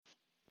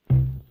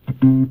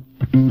Hello,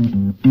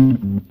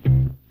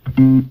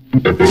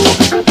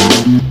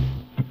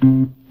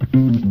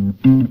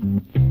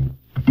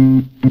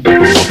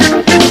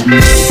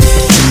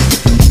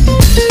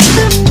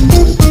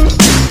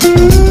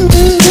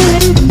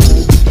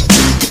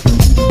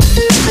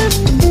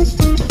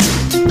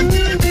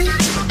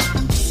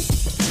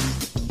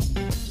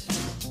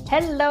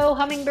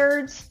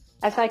 hummingbirds,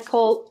 as I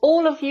call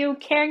all of you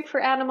caring for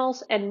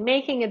animals and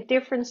making a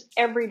difference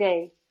every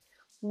day.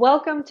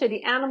 Welcome to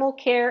the Animal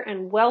Care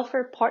and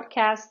Welfare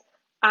podcast,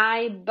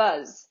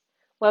 iBuzz,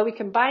 where we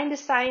combine the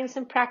science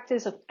and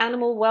practice of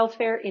animal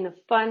welfare in a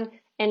fun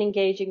and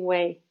engaging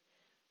way,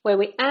 where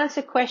we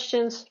answer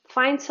questions,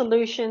 find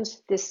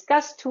solutions,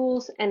 discuss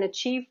tools, and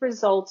achieve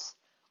results,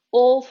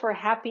 all for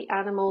happy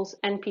animals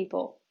and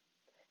people.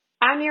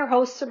 I'm your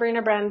host,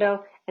 Sabrina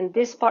Brando, and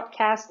this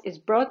podcast is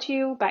brought to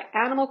you by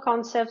Animal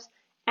Concepts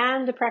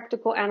and the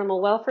Practical Animal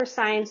Welfare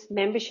Science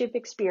membership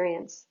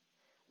experience.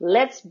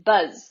 Let's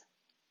buzz!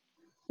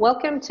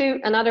 Welcome to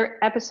another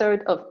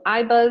episode of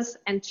iBuzz,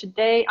 and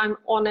today I'm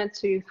honored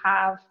to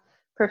have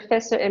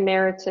Professor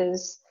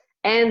Emeritus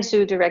and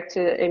Zoo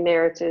Director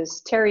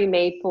Emeritus Terry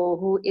Maple,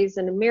 who is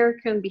an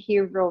American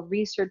behavioral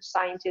research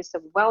scientist,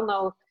 a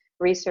well-known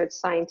research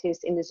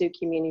scientist in the zoo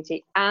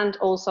community, and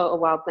also a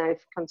wildlife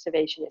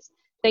conservationist.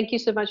 Thank you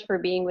so much for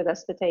being with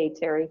us today,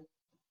 Terry.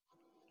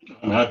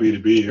 I'm happy to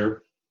be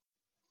here.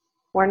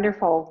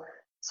 Wonderful.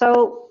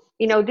 So,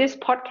 this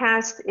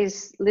podcast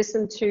is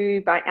listened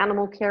to by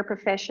animal care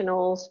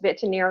professionals,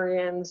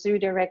 veterinarians, zoo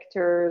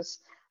directors,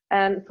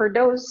 and for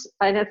those,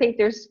 and I think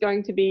there's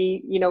going to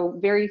be,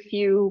 very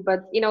few,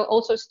 but,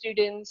 also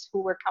students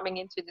who are coming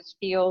into this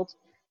field.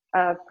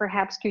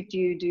 Perhaps could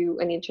you do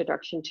an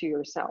introduction to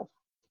yourself?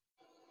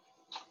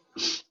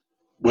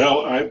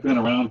 Well, I've been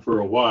around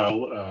for a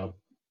while.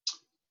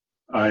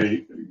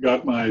 I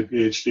got my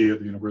PhD at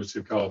the University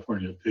of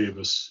California,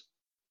 Davis,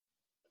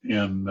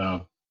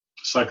 in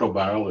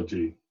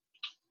psychobiology.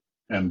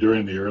 And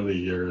during the early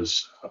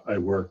years, I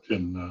worked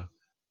in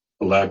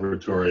a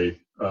laboratory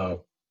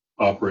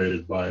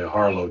operated by a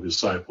Harlow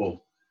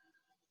disciple.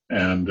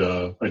 And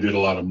I did a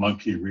lot of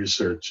monkey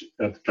research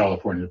at the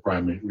California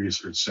Primate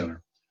Research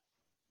Center.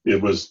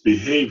 It was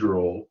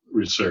behavioral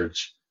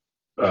research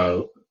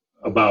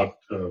about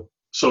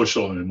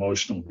social and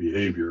emotional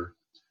behavior.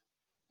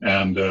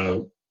 And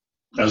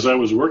as I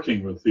was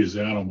working with these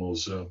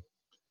animals,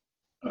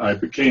 I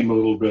became a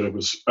little bit of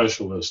a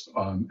specialist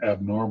on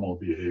abnormal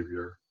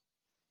behavior.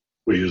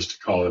 We used to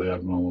call it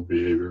abnormal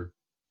behavior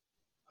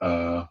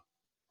or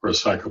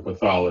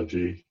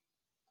psychopathology.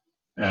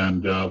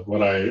 And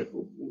what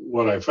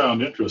I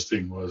found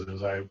interesting was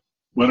as I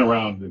went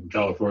around in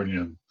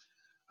California, and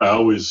I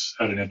always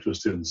had an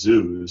interest in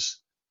zoos.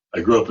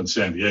 I grew up in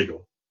San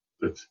Diego,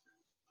 but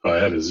I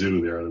had a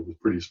zoo there that was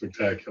pretty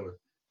spectacular.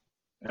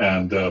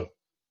 And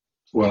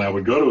when I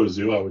would go to a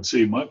zoo, I would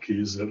see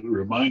monkeys that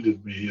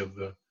reminded me of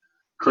the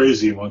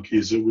crazy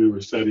monkeys that we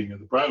were studying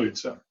at the Primate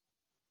Center.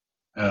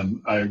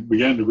 And I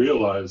began to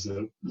realize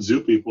that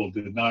zoo people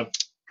did not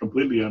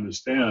completely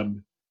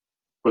understand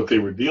what they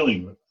were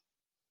dealing with.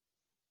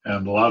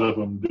 And a lot of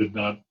them did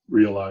not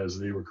realize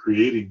they were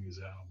creating these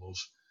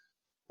animals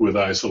with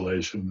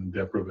isolation and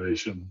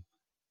deprivation,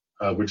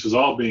 which is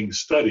all being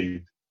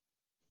studied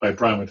by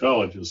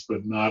primatologists,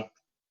 but not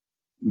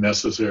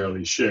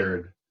necessarily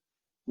shared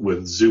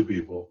with zoo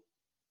people.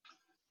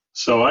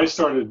 So I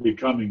started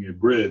becoming a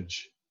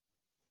bridge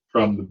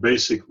from the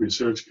basic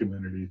research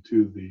community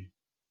to the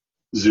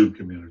zoo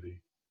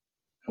community.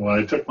 And when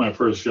I took my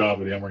first job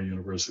at Emory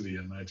University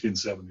in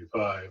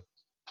 1975,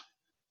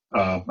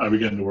 I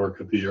began to work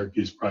at the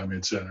Yerkes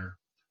Primate Center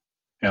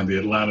and the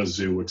Atlanta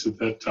Zoo, which at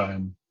that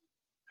time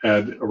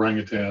had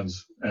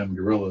orangutans and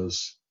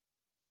gorillas,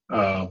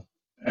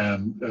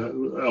 and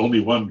only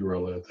one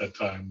gorilla at that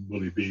time,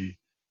 Willie B.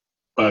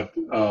 But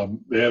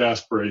they had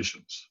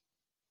aspirations.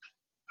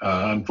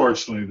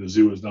 Unfortunately, the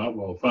zoo was not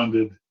well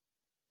funded.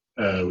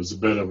 It was a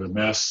bit of a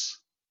mess,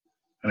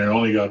 and it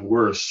only got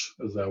worse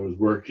as I was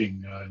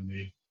working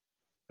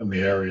in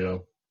the area.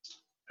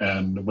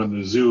 And when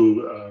the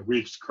zoo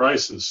reached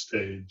crisis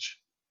stage,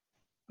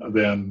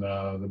 then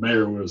the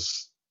mayor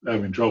was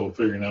having trouble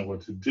figuring out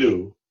what to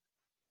do.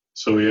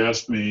 So he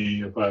asked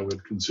me if I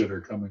would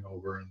consider coming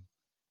over and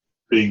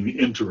being the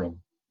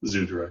interim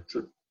zoo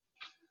director.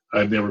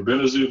 I'd never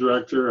been a zoo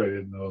director. I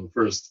didn't know the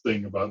first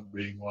thing about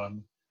being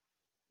one,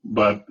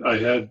 but I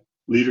had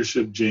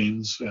leadership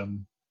genes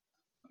and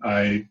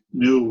I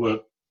knew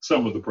what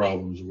some of the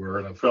problems were,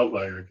 and I felt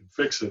like I could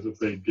fix it if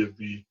they'd give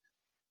me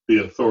the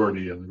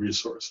authority and the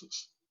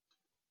resources.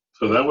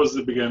 So that was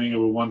the beginning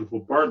of a wonderful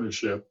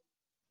partnership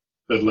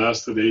that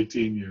lasted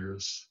 18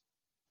 years.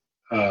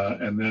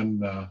 And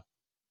then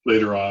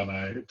later on,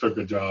 I took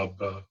a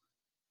job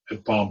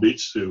at Palm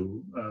Beach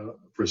Zoo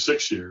for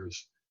 6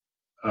 years,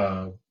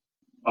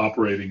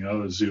 operating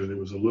another zoo that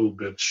was a little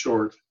bit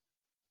short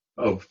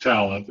of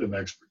talent and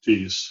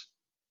expertise.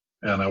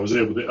 And I was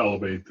able to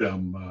elevate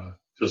them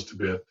just a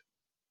bit.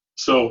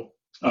 So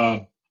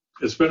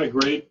it's been a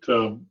great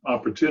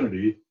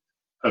opportunity.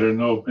 I don't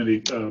know of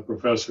many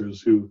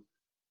professors who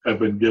have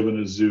been given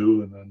a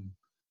zoo and then,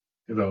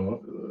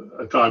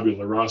 a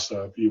tabula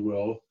rasa, if you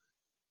will,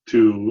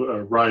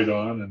 to write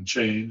on and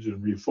change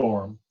and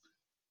reform.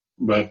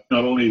 But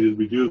not only did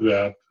we do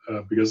that,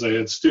 because I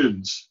had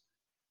students,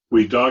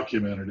 we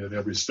documented it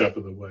every step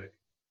of the way.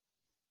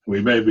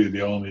 We may be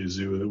the only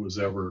zoo that was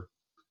ever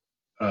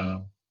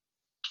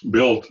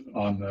built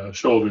on the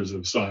shoulders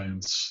of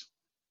science.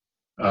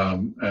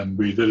 And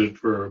we did it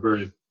for a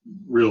very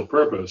real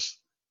purpose,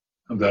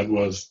 and that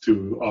was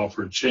to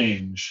offer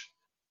change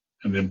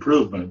and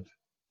improvement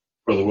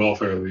for the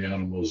welfare of the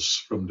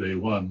animals from day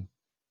one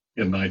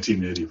in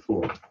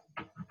 1984.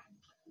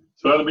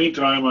 So in the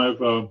meantime,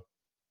 I've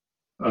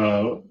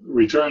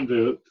returned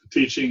to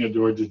teaching at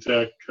Georgia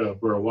Tech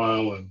for a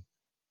while, and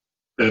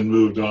then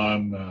moved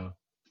on to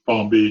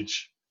Palm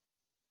Beach.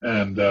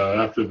 And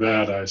after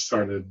that, I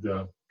started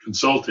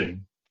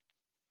consulting.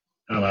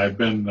 And I've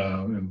been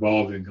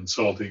involved in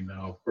consulting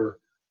now for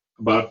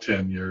about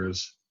 10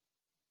 years.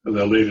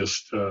 The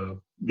latest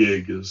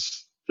gig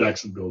is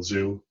Jacksonville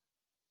Zoo.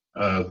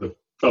 The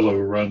fellow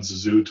who runs the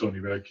zoo, Tony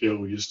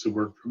Vecchio, used to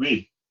work for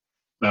me.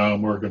 Now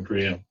I'm working for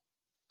him.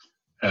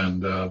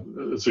 And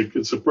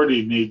it's a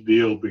pretty neat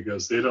deal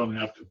because they don't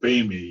have to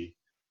pay me.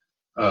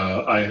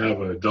 I have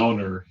a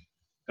donor,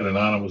 an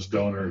anonymous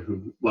donor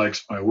who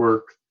likes my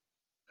work,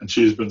 and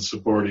she's been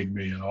supporting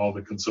me in all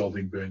the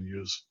consulting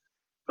venues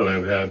that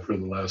I've had for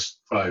the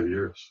last 5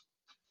 years.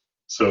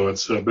 So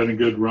it's been a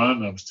good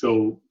run. I'm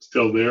still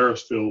there,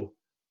 still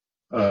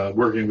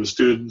working with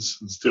students,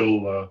 and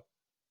still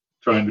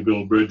trying to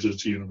build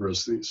bridges to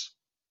universities.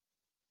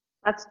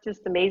 That's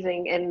just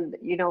amazing. And,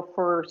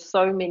 for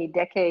so many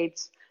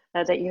decades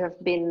that you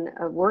have been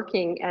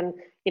working, and,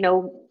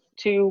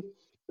 to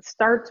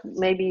start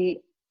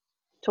maybe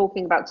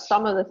talking about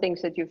some of the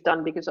things that you've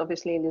done, because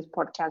obviously in this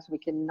podcast we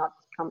cannot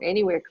come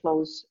anywhere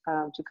close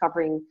to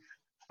covering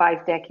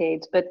 5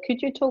 decades. But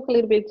could you talk a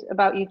little bit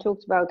about, you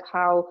talked about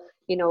how,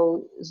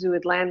 Zoo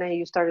Atlanta,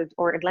 you started,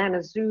 or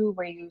Atlanta Zoo,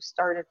 where you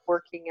started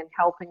working and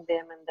helping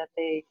them, and that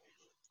they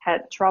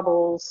had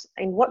troubles.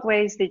 In what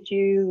ways did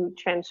you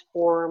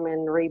transform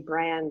and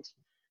rebrand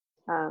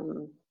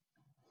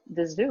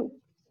the zoo?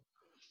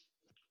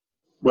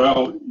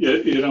 Well,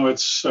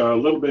 it's a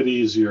little bit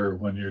easier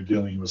when you're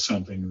dealing with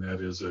something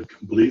that is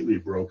completely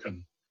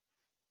broken.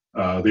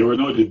 There were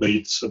no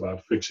debates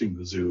about fixing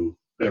the zoo.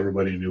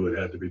 Everybody knew it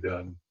had to be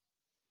done.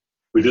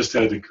 We just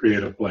had to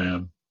create a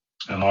plan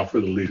and offer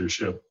the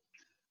leadership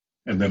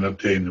and then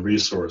obtain the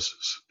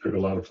resources. Took a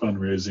lot of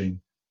fundraising,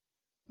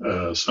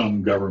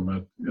 some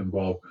government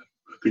involvement.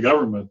 But the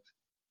government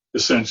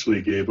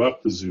essentially gave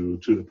up the zoo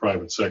to the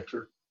private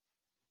sector.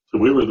 So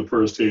we were the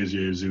first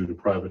AZA zoo to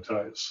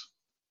privatize.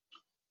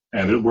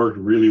 And it worked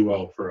really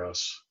well for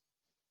us.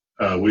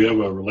 We have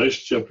a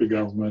relationship with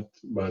government,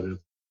 but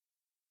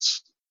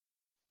it's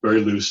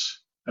very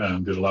loose,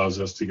 and it allows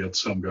us to get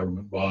some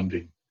government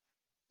bonding.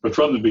 But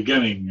from the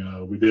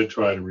beginning, we did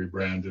try to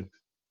rebrand it.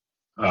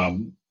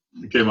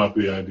 We came up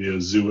with the idea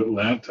of Zoo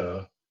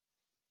Atlanta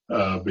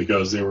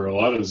because there were a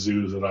lot of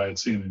zoos that I had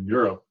seen in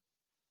Europe.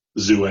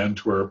 Zoo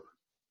Antwerp,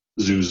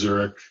 Zoo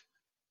Zurich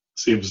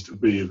seems to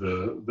be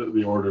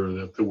the order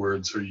that the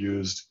words are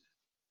used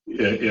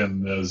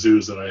in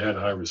zoos that I had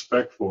high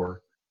respect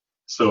for.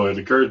 So it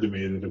occurred to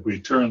me that if we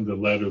turned the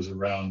letters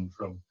around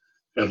from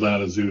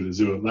Atlanta Zoo to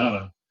Zoo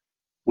Atlanta,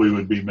 we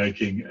would be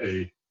making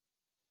a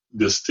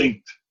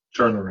distinct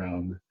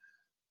turnaround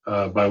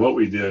by what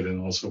we did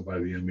and also by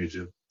the image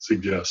it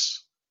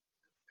suggests.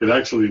 It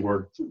actually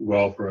worked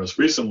well for us.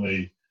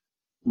 Recently,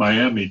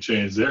 Miami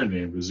changed their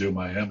name to Zoo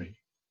Miami.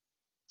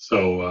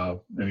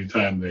 So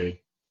anytime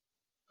they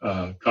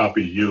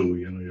copy you,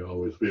 you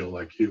always feel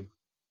like you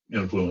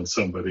influence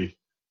somebody.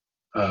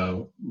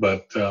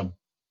 But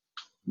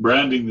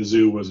branding the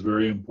zoo was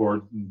very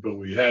important, but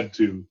we had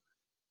to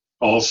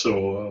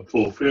also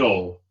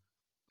fulfill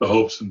the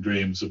hopes and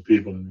dreams of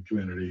people in the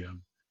community. And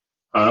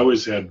I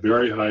always had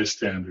very high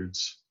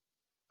standards.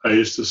 I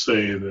used to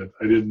say that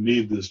I didn't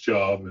need this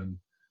job, and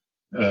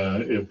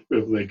if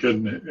they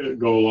couldn't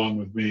go along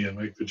with me and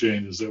make the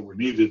changes that were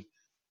needed,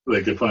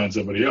 they could find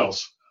somebody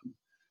else.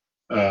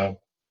 I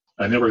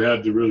never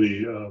had to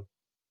really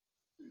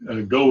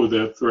go with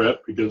that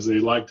threat because they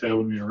liked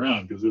having me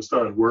around because it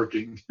started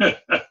working.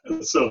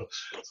 so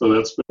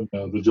that's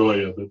been the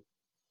joy of it.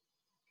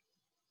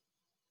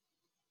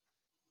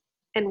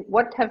 And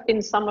what have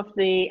been some of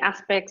the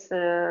aspects?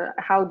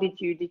 How did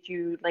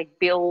you like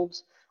build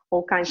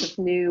all kinds of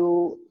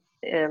new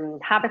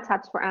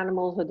habitats for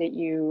animals, or did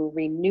you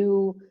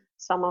renew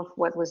some of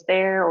what was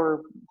there,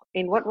 or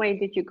in what way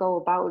did you go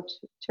about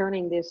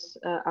turning this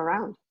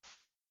around?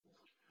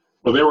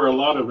 Well, there were a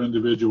lot of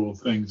individual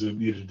things that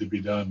needed to be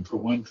done. For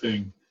one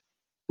thing,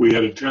 we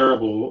had a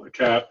terrible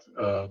cat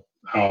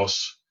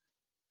house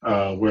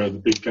where the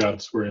big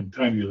cats were in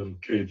tiny little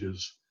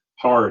cages,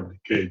 hard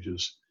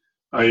cages.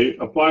 I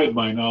applied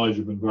my knowledge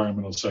of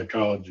environmental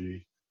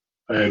psychology.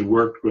 I had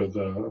worked with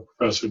a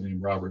professor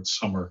named Robert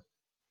Summer,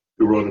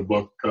 who wrote a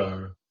book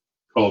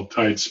called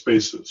Tight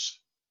Spaces.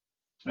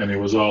 And it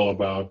was all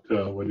about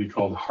what he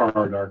called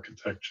hard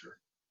architecture.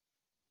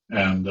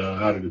 and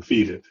how to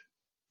defeat it.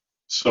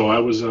 So I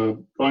was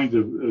going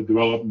to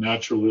develop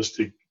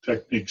naturalistic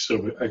techniques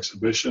of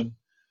exhibition.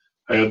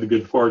 I had the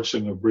good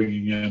fortune of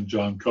bringing in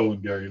John Coe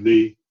and Gary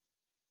Lee,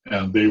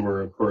 and they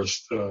were, of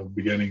course,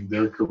 beginning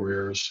their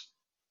careers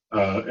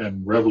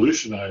and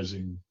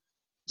revolutionizing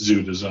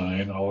zoo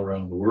design all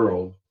around the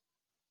world.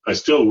 I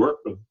still work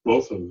with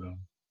both of them.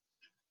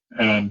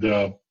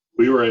 And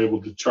we were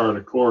able to chart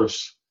a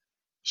course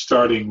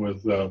starting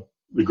with the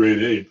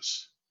great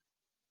apes,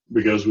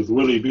 because with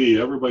Willie B,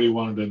 everybody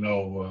wanted to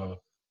know,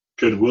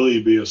 could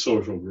Willie be a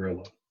social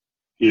gorilla?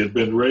 He had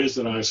been raised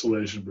in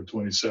isolation for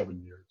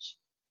 27 years.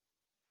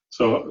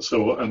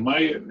 And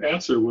my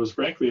answer was,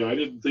 frankly, I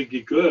didn't think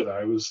he could.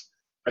 I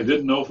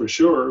didn't know for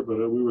sure,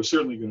 but we were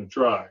certainly going to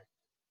try.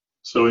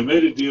 So we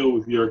made a deal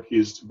with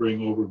Yerkes to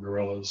bring over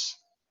gorillas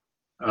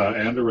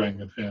and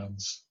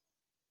orangutans,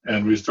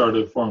 and we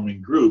started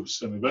forming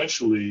groups. And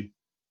eventually,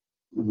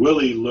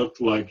 Willie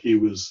looked like he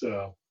was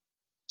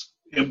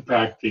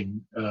impacting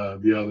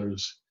the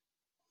others,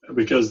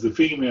 because the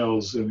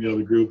females in the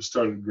other group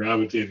started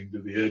gravitating to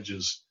the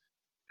edges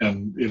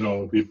and,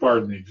 if you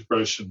pardon the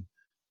expression,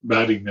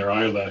 batting their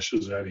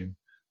eyelashes at him,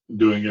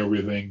 doing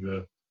everything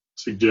to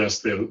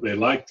suggest that they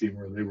liked him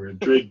or they were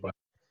intrigued by him.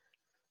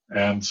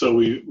 And so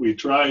we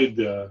tried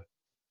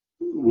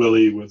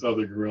Willie with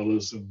other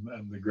gorillas,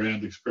 and the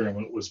grand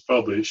experiment was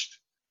published,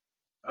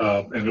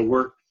 and it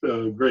worked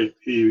great.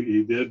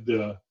 He did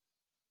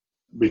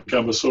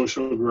become a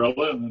social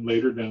gorilla, and then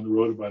later down the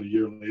road, about a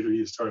year later,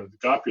 he started to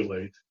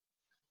copulate.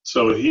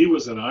 So he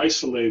was an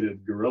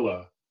isolated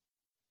gorilla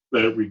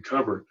that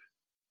recovered.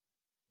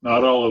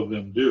 Not all of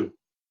them do.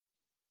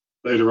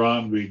 Later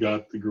on, we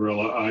got the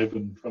gorilla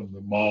Ivan from the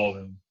mall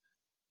in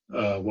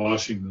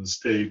Washington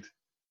State,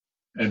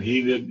 and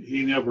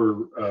he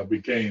never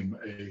became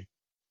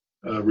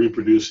a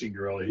reproducing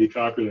gorilla. He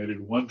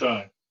copulated one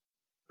time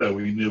that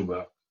we knew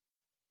about.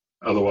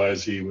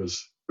 Otherwise, he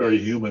was very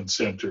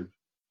human-centered.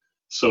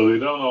 So they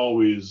don't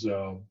always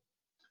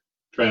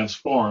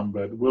transform,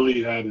 but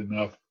Willie had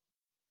enough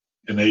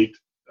innate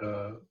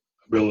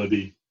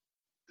ability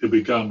to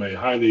become a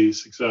highly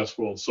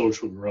successful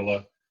social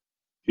gorilla.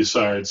 He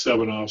sired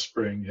 7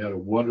 offspring. He had a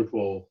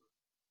wonderful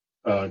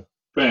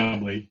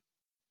family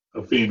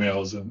of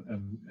females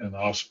and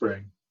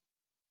offspring,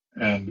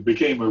 and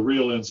became a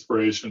real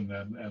inspiration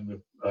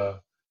and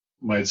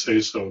might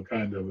say so,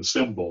 kind of a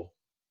symbol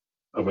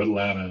of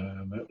Atlanta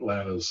and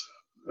Atlanta's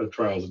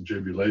trials and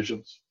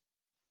tribulations.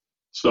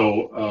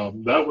 So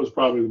that was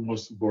probably the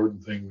most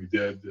important thing we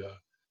did.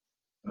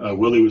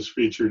 Willie was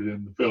featured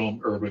in the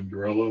film Urban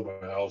Gorilla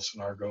by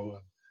Alison Argo,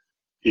 and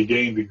he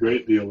gained a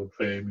great deal of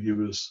fame. He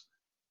was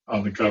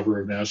on the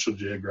cover of National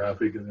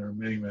Geographic, and there are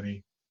many,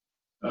 many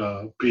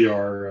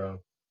PR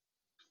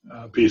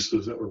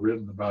pieces that were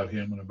written about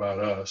him and about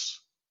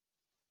us,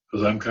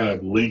 because I'm kind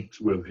of linked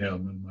with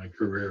him in my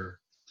career.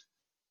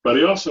 But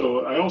I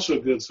also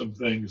did some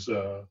things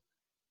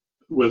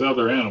with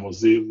other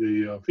animals.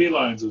 The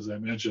felines, as I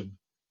mentioned,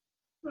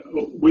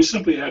 we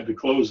simply had to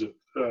close it.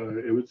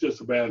 It was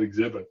just a bad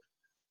exhibit.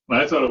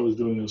 And I thought it was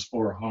doing us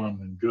more harm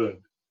than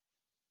good.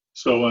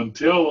 So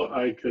until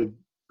I could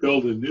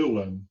build a new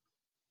one,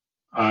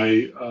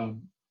 I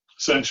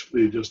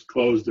essentially just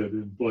closed it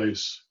in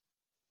place.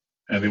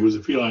 And it was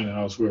a feline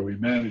house where we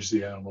managed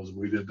the animals,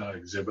 we did not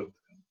exhibit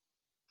them.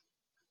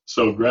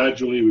 So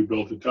gradually we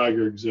built a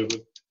tiger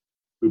exhibit,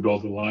 we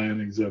built a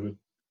lion exhibit,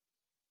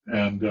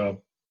 and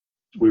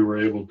we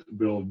were able to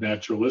build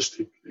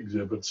naturalistic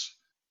exhibits,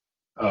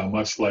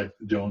 much like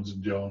the Jones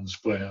and Jones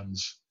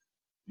plans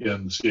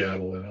in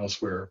Seattle and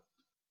elsewhere.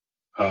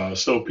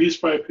 So piece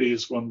by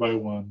piece, one by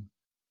one,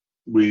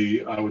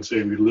 I would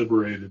say we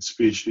liberated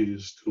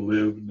species to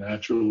live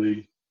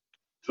naturally,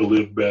 to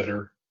live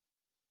better.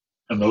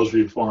 And those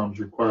reforms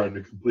required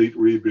a complete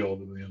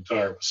rebuild of the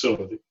entire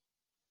facility.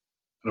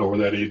 And over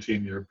that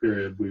 18-year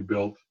period, we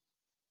built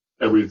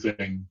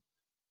everything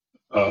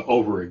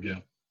over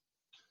again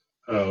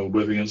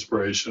with the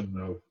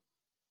inspiration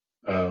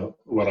of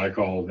what I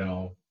call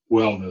now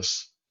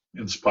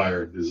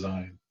wellness-inspired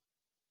design.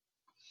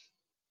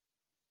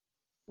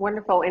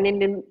 Wonderful. And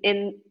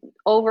in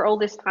over all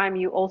this time,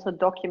 you also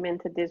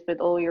documented this with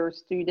all your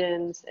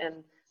students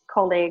and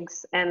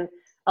colleagues, and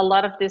a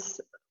lot of this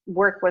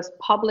work was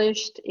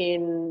published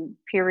in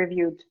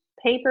peer-reviewed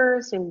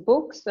papers, in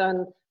books.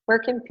 And where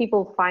can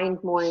people find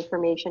more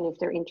information if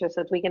they're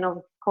interested? We can,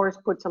 of course,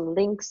 put some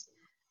links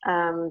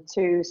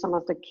to some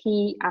of the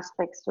key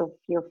aspects of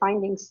your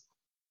findings.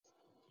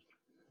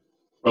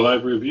 Well,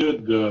 I've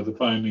reviewed the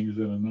findings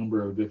in a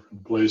number of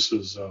different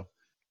places.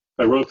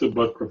 I wrote the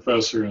book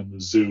Professor in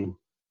the Zoo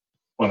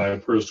when I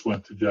first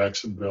went to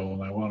Jacksonville,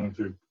 and I wanted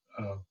to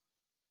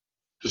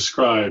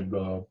describe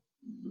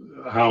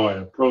how I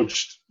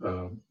approached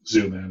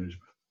zoo management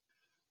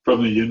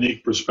from the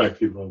unique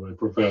perspective of a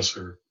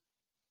professor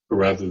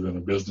rather than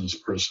a business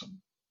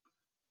person.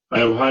 I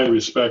have high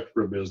respect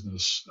for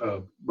business,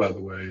 by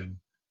the way, and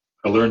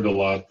I learned a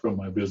lot from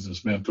my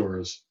business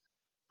mentors.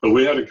 But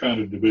we had a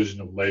kind of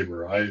division of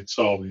labor. I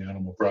solved the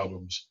animal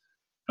problems,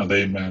 and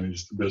they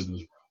managed the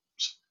business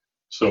problems.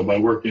 So by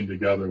working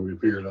together, we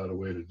figured out a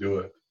way to do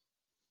it.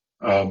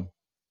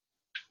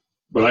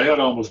 But I had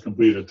almost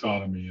complete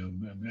autonomy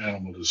in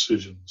animal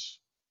decisions.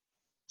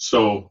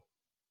 So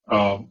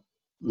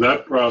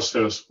that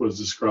process was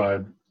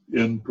described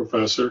in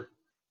Professor.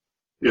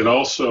 It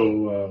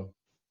also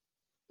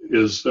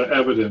is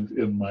evident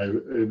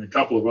in a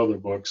couple of other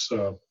books.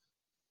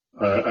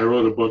 I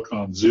wrote a book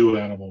on zoo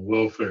animal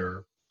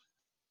welfare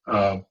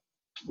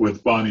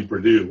with Bonnie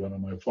Perdue, one of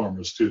my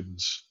former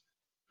students,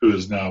 who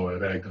is now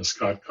at Agnes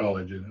Scott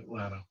College in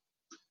Atlanta.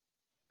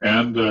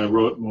 And I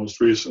wrote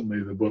most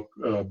recently the book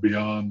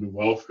Beyond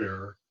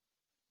Welfare,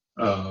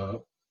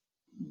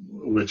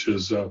 which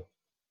is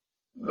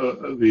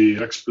the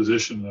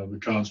exposition of the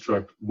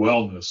construct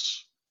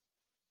wellness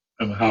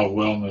and how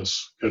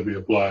wellness can be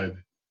applied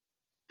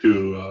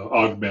to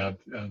augment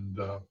and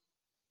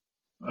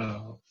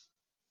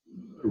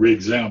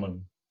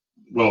re-examine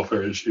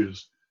welfare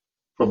issues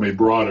from a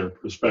broader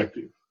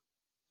perspective,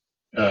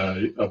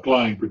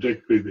 applying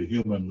particularly the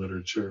human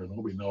literature and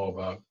what we know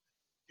about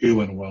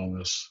human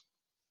wellness.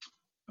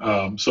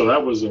 So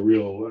that was a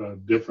real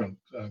different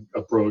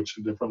approach,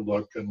 a different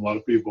look, and a lot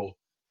of people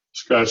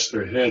scratched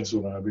their heads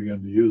when I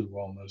began to use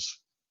wellness.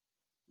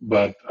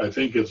 But I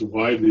think it's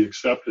widely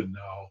accepted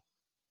now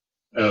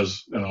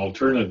as an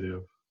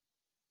alternative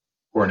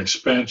or an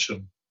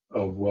expansion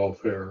of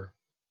welfare.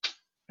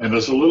 And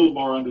it's a little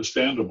more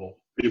understandable.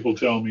 People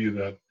tell me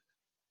that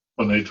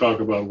when they talk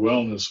about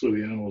wellness with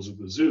the animals at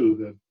the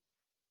zoo,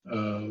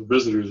 that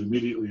visitors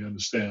immediately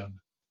understand,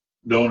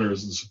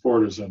 donors and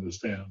supporters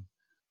understand.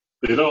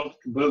 They don't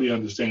completely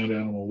understand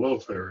animal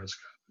welfare. It's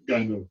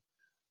kind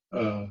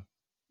of,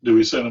 do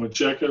we send them a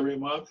check every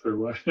month or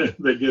what?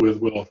 They get with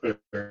welfare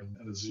and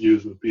it's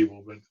used with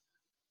people. But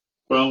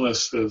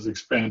wellness has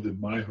expanded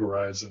my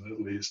horizon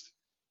at least.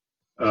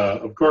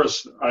 Of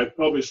course, I've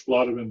published a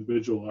lot of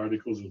individual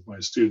articles with my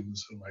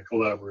students and my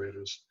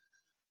collaborators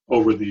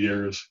over the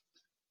years.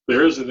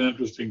 There is an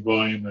interesting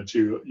volume that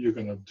you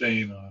can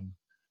obtain on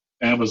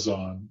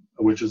Amazon,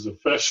 which is a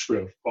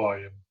Festschrift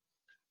volume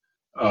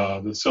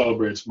that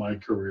celebrates my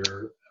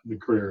career and the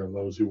career of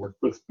those who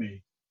worked with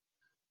me.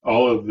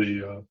 All of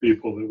the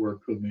people that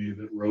worked with me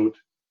that wrote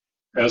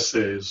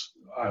essays,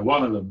 I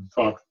wanted them to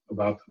talk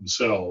about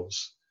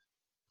themselves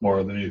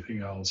more than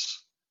anything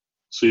else.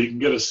 So you can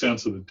get a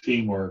sense of the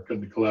teamwork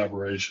and the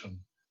collaboration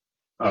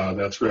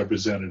that's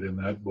represented in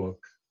that book.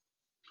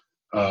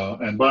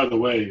 And by the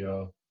way,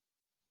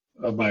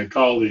 my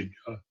colleague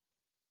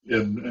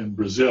in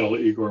Brazil,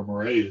 Igor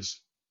Moraes,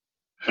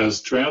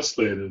 has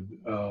translated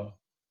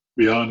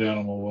Beyond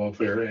Animal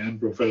Welfare and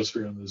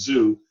Professor in the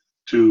Zoo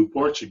to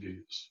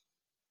Portuguese.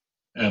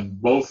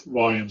 And both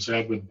volumes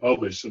have been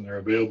published and they're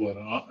available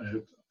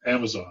at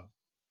Amazon.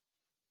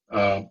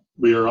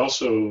 We are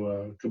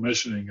also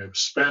commissioning a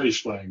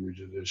Spanish language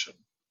edition.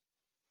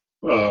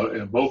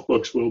 And both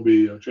books will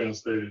be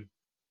translated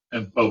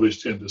and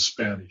published into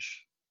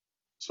Spanish.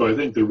 So I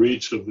think the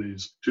reach of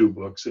these two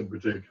books in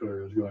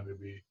particular is going to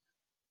be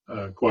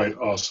quite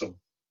awesome.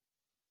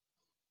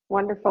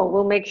 Wonderful.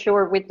 We'll make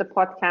sure with the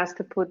podcast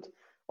to put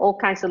all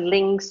kinds of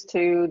links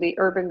to the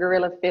Urban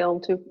Gorilla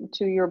film,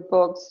 to your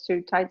books,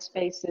 to Tight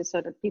Spaces,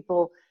 so that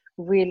people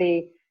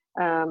really,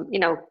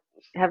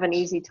 have an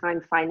easy time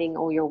finding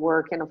all your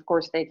work. And of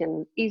course, they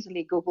can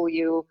easily Google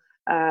you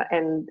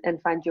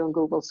and find you on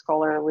Google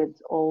Scholar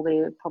with all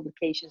the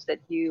publications that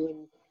you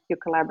and your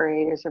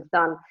collaborators have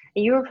done.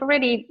 And you have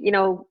already,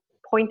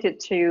 pointed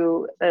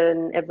to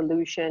an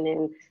evolution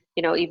in,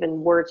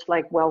 even words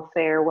like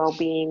welfare,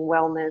 well-being,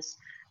 wellness.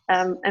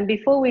 And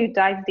before we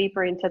dive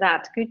deeper into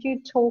that, could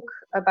you talk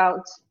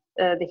about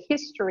the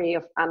history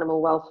of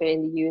animal welfare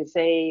in the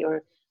USA,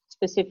 or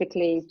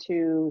specifically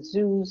to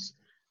zoos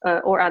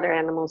or other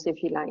animals,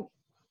 if you like?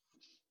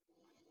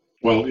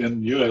 Well,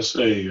 in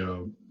USA,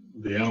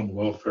 the Animal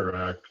Welfare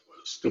Act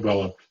was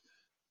developed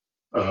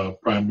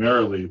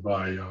primarily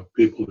by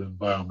people in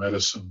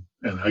biomedicine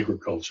and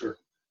agriculture.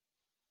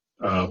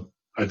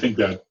 I think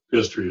that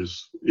history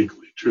is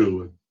equally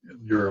true in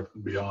Europe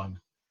and beyond.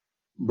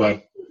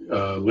 But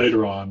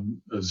later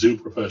on, zoo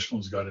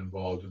professionals got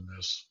involved in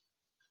this.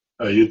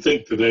 You'd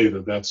think today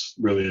that that's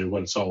really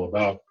what it's all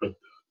about, but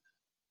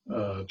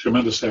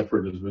tremendous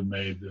effort has been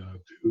made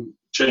to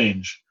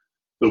change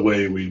the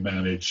way we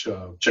manage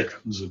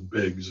chickens and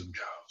pigs and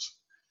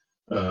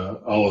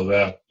cows. All of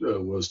that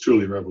was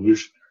truly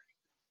revolutionary.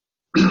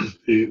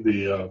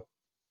 The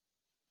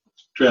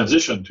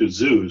transition to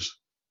zoos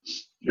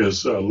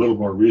is a little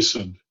more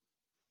recent,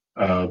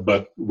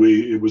 but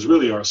it was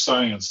really our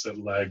science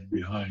that lagged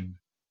behind.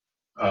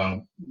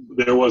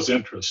 There was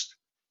interest,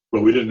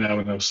 but we didn't have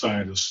enough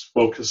scientists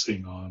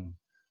focusing on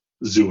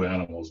zoo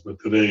animals. But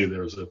today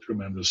there's a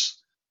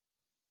tremendous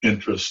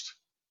interest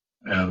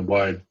and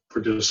wide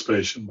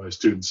participation by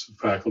students and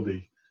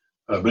faculty,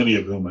 many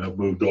of whom have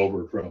moved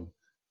over from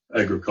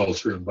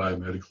agriculture and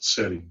biomedical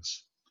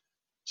settings.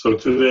 So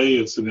today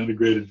it's an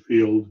integrated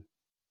field.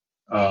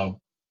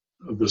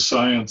 The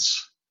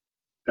science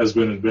has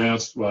been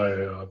advanced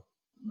by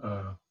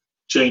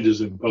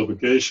changes in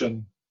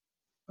publication.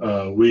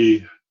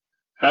 We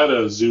had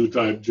a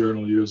zoo-type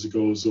journal years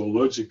ago,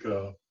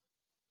 Zoologica,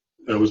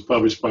 that was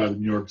published by the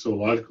New York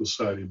Zoological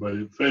Society, but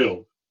it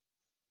failed.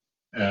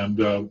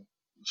 And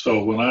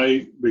so when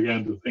I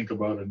began to think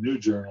about a new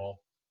journal,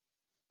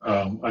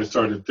 I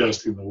started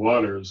testing the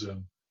waters,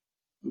 and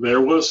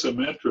there was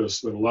some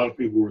interest, but a lot of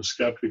people were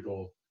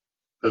skeptical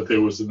that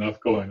there was enough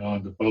going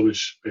on to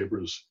publish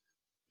papers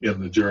in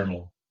the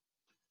journal.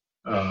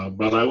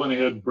 But I went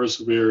ahead and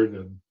persevered,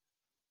 and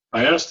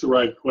I asked the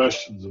right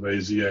questions of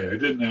AZA. I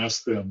didn't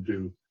ask them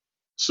to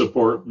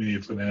support me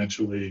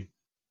financially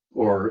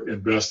or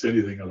invest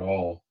anything at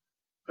all.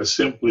 I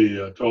simply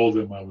told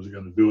them I was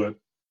going to do it.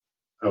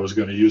 I was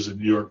going to use a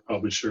New York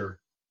publisher.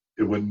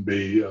 It wouldn't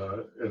be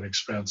an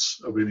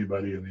expense of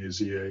anybody in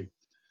AZA,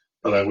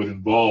 but I would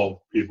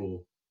involve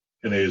people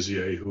in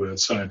AZA who had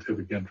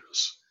scientific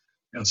interests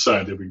and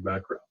scientific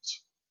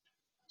backgrounds.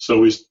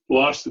 So we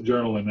launched the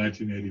journal in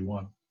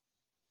 1981.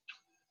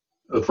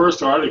 The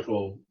first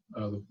article,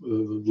 the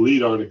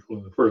lead article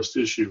in the first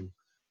issue,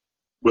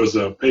 was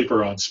a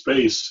paper on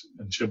space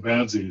and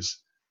chimpanzees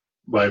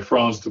by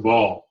Franz de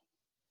Waal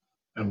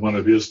and one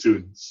of his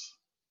students.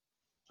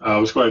 I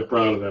was quite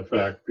proud of that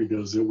fact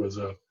because it was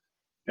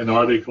an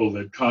article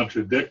that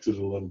contradicted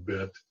a little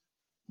bit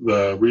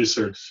the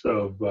research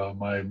of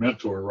my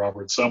mentor,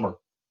 Robert Sommer,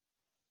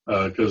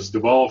 because de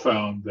Waal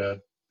found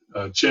that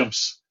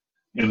chimps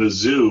in a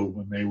zoo,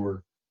 when they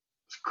were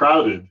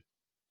crowded,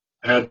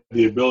 had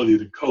the ability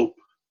to cope,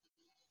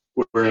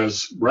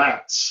 whereas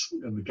rats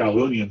in the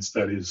Calhounian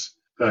studies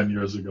done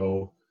years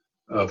ago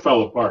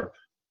fell apart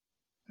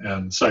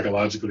and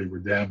psychologically were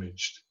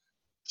damaged.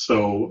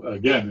 So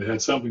again, it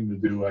had something to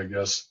do, I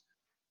guess,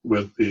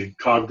 with the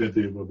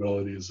cognitive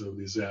abilities of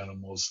these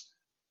animals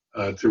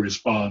to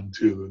respond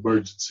to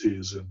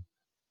emergencies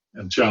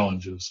and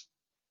challenges.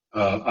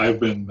 I've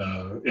been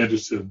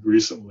interested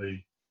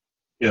recently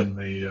in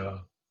the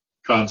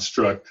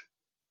construct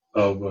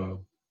of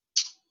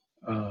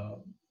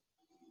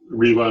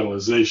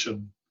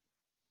revitalization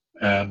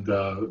and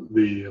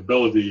the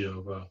ability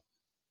of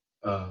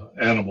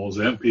animals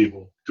and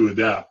people to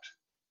adapt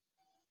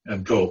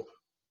and cope.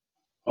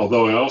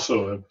 Although I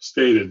also have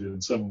stated in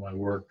some of my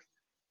work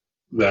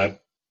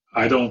that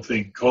I don't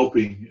think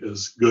coping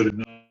is good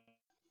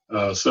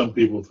enough. Some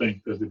people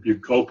think that if you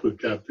cope with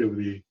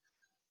captivity,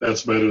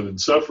 that's better than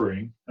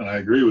suffering, and I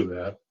agree with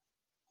that.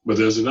 But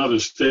there's another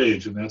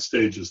stage, and that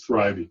stage is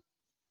thriving.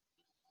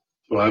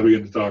 So I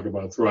begin to talk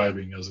about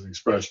thriving as an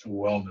expression of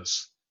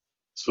wellness.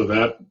 So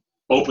that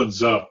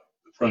opens up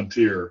the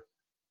frontier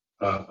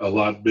a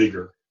lot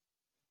bigger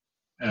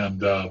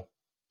and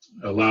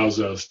allows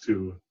us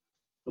to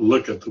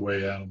look at the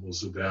way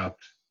animals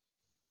adapt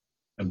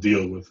and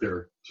deal with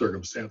their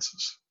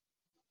circumstances.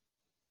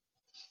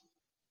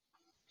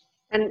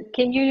 And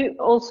can you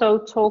also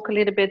talk a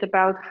little bit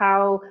about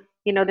how,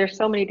 there's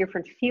so many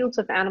different fields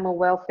of animal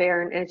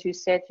welfare, and as you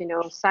said,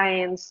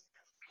 science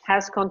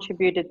has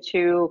contributed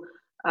to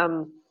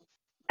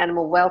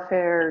animal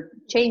welfare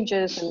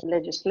changes and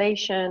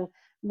legislation.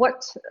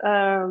 What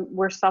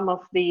were some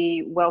of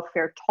the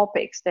welfare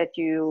topics that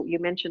you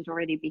mentioned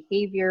already?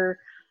 Behavior.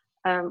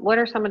 What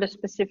are some of the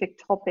specific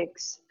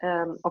topics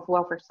of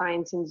welfare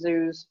science in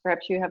zoos?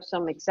 Perhaps you have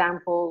some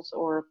examples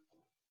or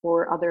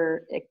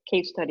other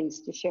case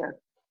studies to share.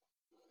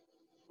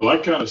 Well, I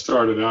kind of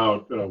started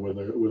out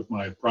with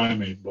my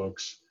primate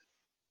books.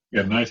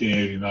 In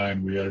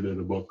 1989, we edited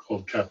a book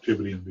called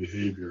Captivity and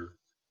Behavior.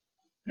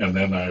 And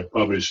then I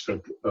published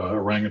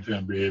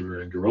Orangutan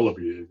Behavior and Gorilla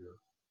Behavior.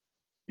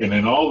 And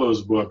in all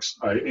those books,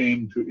 I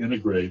aimed to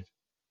integrate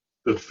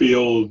the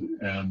field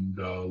and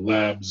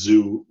lab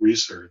zoo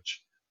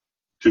research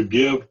to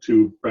give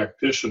to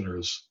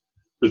practitioners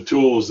the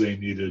tools they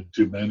needed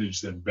to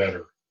manage them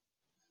better.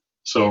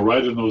 So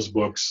right in those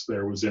books,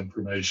 there was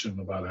information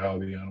about how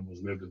the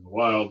animals lived in the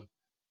wild,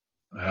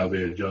 how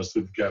they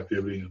adjusted to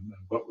captivity, and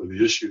what were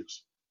the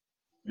issues.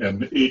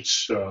 And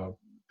each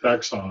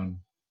taxon,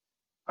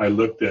 I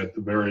looked at the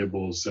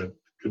variables that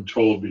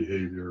control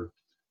behavior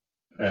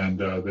and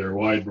their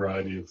wide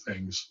variety of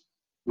things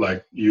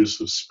like use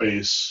of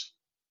space,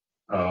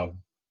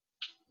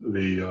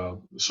 the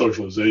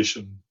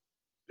socialization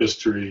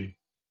history,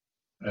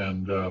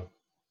 and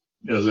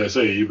as I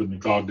say, even the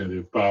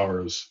cognitive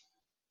powers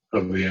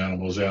of the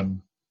animals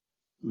and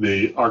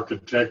the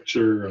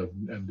architecture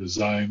and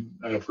design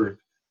effort.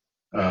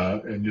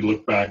 And you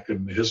look back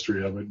in the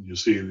history of it and you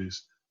see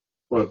these,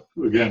 what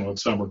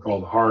some are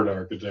called hard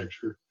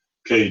architecture,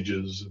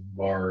 cages and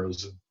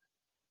bars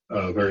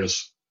and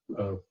various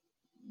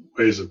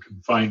ways of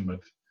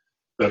confinement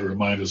that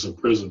remind us of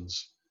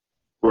prisons.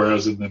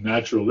 Whereas in the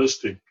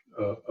naturalistic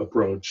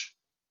approach,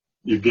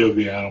 you give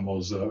the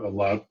animals a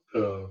lot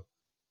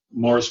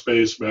more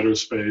space, better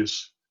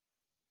space,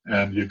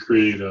 and you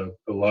create a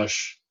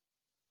lush,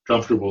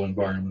 comfortable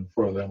environment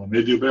for them, and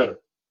they do better.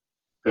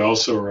 They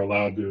also are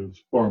allowed to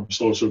form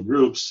social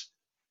groups.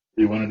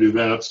 You want to do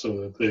that so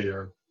that they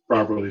are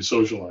properly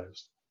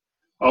socialized.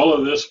 All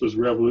of this was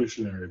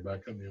revolutionary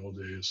back in the old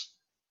days.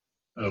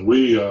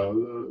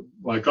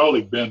 My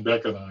colleague Ben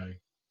Beck and I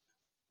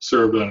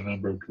served on a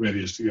number of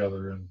committees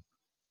together. And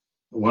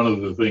one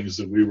of the things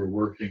that we were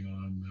working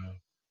on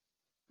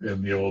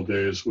in the old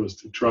days was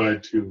to try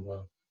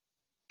to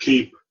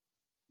keep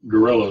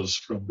gorillas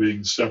from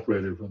being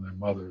separated from their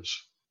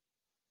mothers,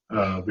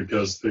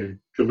 because the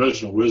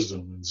conventional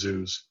wisdom in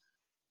zoos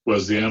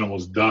was the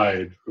animals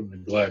died from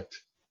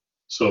neglect,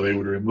 so they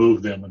would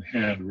remove them and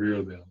hand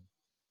rear them.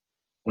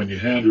 When you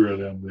hand rear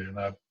them, they're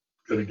not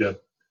going to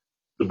get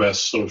the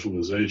best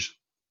socialization.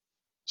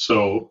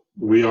 So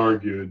we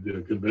argued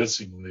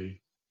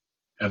convincingly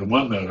and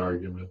won that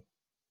argument,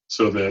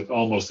 so that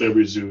almost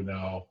every zoo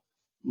now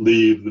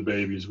leave the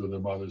babies with their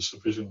mothers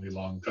sufficiently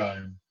long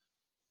time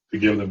to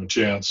give them a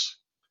chance,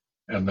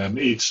 and then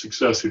each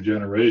successive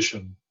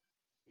generation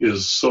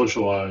is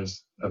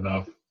socialized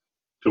enough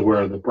to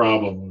where the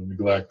problem of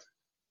neglect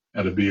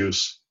and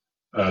abuse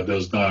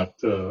does not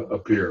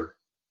appear.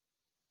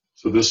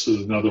 So this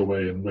is another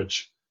way in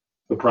which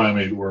the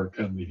primate work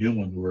and the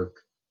human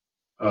work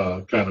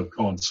kind of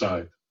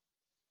coincide.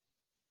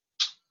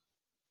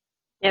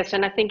 Yes,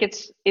 and I think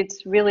it's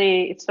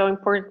so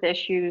important,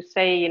 as you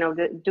say,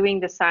 doing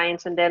the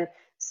science and then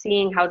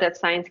seeing how that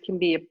science can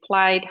be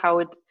applied, how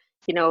it,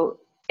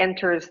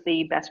 enters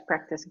the best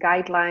practice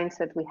guidelines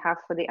that we have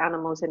for the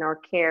animals in our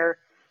care.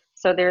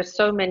 So there's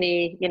so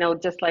many,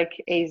 just like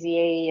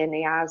AZA and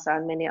EASA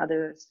and many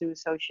other zoo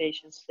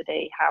associations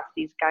today have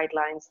these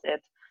guidelines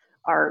that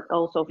are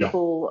also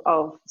full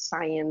of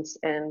science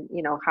and,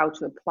 how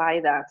to apply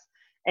that.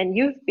 And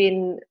you've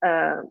been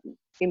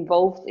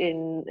involved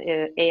in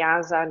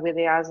EASA and with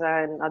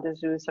EASA and other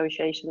zoo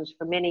associations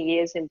for many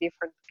years in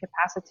different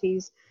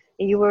capacities.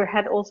 And you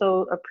had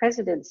also a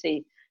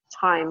presidency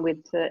time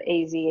with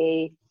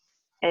AZA,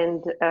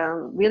 and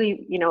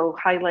really,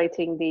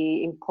 highlighting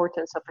the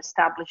importance of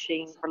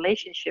establishing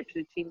relationships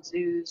between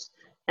zoos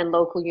and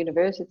local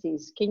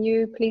universities. Can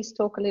you please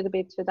talk a little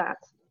bit to that?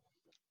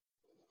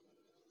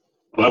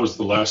 Well, I was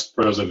the last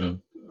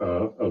president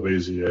of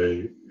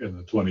AZA in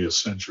the 20th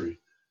century.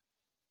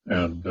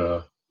 And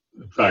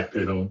in fact,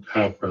 they don't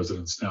have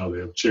presidents now. They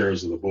have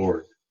chairs of the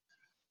board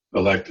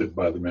elected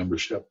by the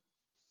membership.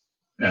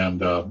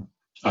 And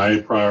I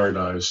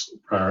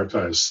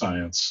prioritized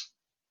science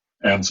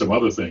and some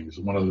other things.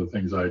 One of the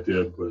things I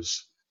did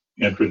was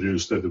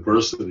introduce a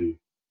diversity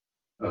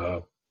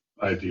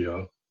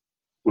idea,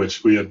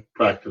 which we had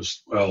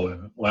practiced well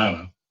in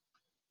Atlanta.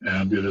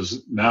 And it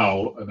is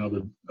now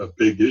a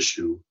big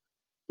issue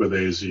with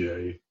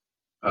AZA.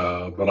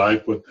 But I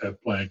put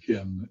that plank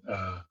in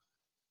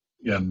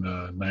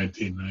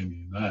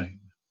 1999.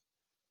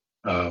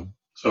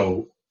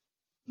 So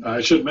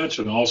I should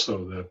mention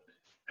also that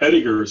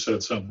Heidegger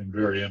said something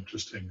very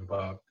interesting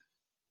about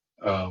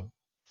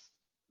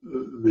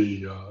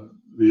the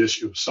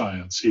issue of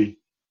science.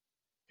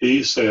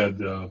 He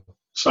said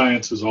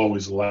science is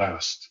always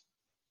last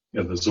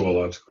in the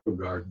zoological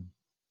garden,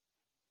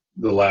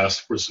 the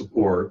last for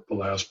support, the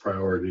last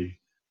priority,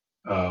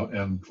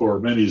 and for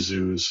many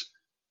zoos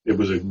it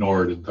was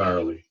ignored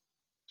entirely.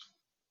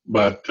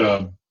 But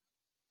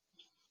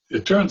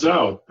it turns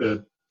out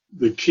that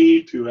the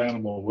key to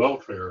animal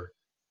welfare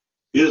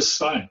is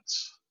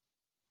science.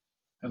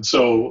 And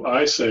so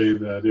I say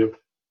that if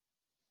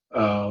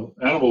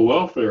animal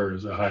welfare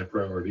is a high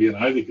priority, and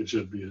I think it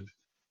should be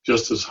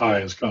just as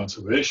high as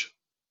conservation,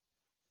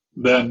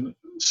 then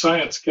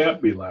science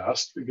can't be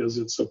last because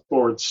it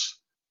supports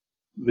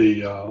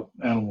the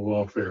animal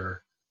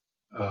welfare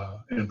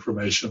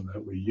information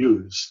that we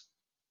use.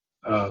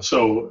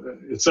 So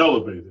it's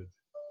elevated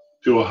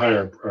to a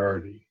higher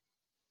priority.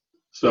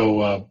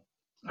 So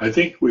I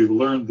think we've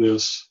learned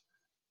this.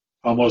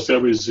 Almost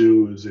every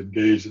zoo is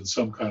engaged in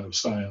some kind of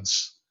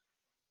science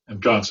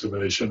and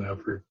conservation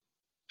effort.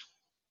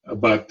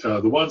 But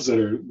the ones that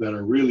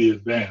are really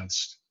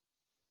advanced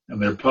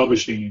and they're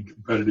publishing in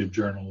competitive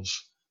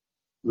journals,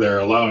 they're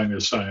allowing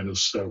their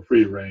scientists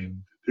free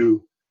rein to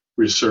do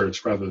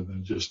research rather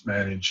than just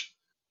manage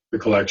the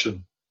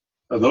collection.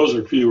 Those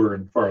are fewer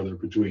and farther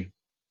between.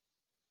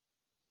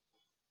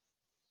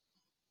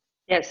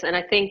 Yes, and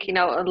I think,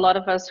 a lot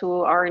of us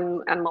who are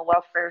in animal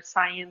welfare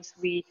science,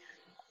 we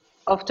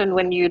often,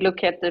 when you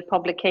look at the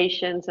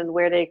publications and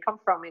where they come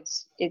from,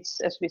 it's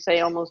as we say,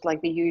 almost like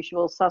the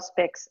usual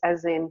suspects,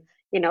 as in,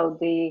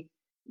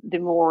 the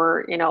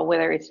more,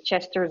 whether it's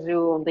Chester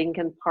Zoo or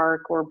Lincoln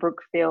Park or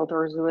Brookfield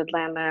or Zoo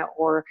Atlanta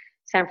or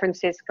San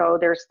Francisco,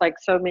 there's like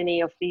so many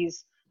of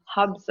these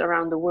hubs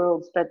around the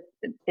world that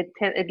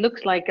it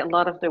looks like a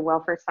lot of the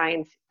welfare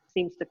science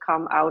seems to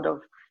come out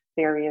of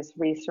various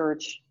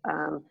research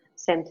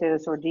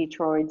centers or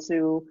Detroit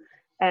Zoo.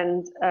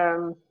 And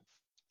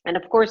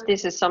of course,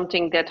 this is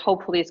something that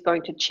hopefully is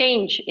going to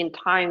change in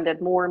time,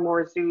 that more and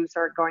more zoos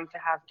are going to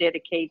have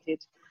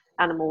dedicated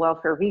animal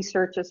welfare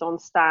researchers on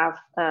staff,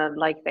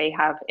 like they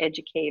have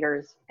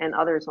educators and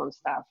others on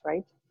staff,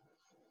 right?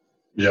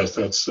 Yes,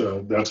 that's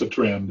a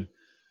trend.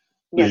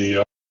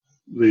 Yes.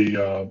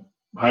 The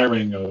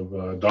hiring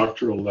of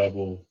doctoral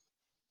level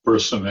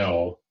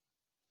personnel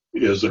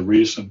is a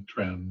recent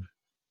trend.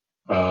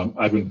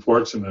 I've been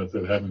fortunate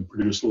that having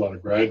produced a lot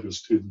of graduate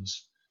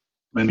students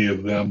Many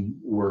of them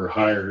were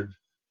hired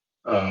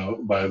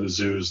by the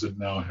zoos that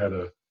now had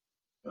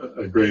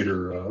a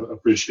greater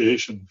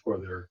appreciation for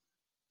their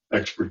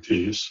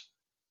expertise.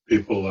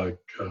 People like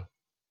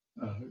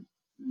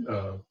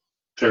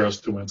Tara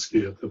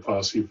Stawinski at the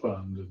Fosse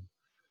Fund, and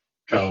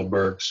Kyle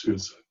Burks,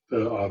 who's at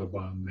the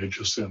Audubon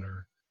Nature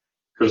Center,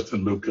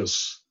 Kristen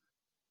Lucas,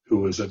 who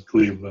was at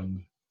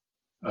Cleveland,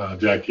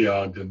 Jackie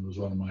Ogden was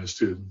one of my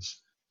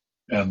students.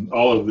 And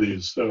all of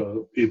these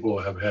people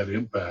have had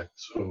impact.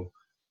 So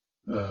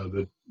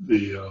the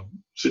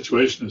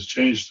situation has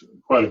changed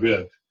quite a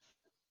bit.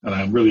 And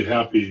I'm really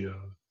happy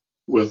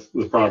with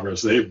the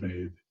progress they've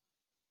made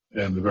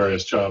and the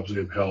various jobs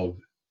they've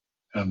held.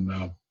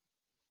 And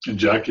in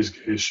Jackie's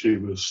case, she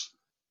was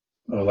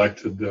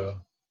elected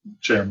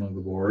chairman of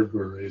the board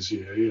for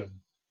AZA,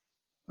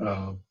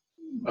 and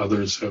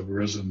others have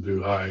risen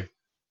to high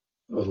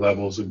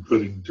levels,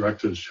 including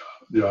directors'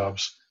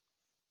 jobs.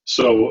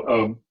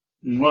 So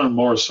more and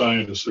more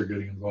scientists are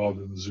getting involved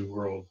in the zoo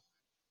world,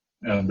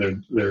 and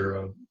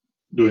they're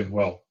doing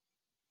well.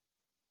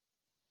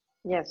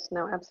 Yes,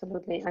 no,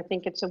 absolutely. I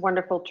think it's a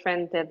wonderful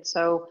trend that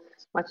so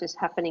much is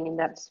happening in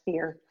that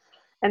sphere.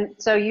 And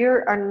so you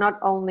are not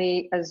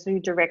only a zoo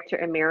director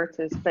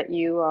emeritus, but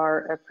you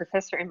are a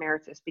professor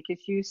emeritus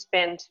because you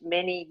spent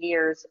many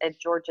years at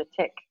Georgia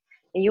Tech.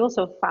 And you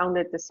also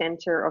founded the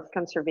Center of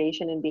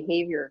Conservation and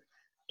Behavior.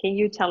 Can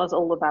you tell us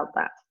all about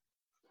that?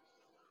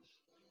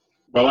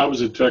 Well, I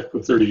was at Tech for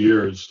 30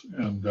 years,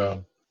 and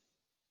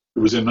it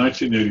was in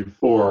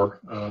 1984.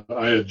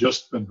 I had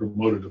just been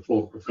promoted to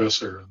full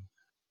professor and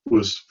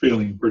was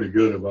feeling pretty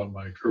good about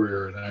my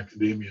career in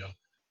academia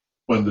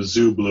when the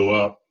zoo blew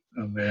up,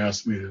 and they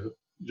asked me to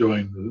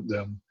join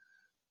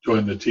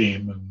the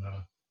team.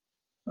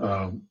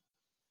 And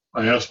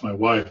I asked my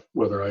wife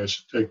whether I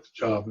should take the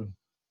job, and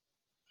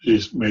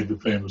she's made the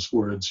famous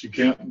words, "You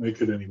can't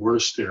make it any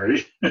worse,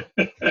 Terry."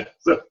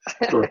 So,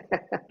 sort of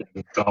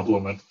a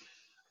compliment.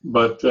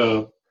 But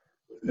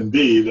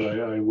indeed,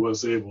 I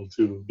was able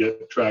to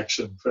get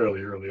traction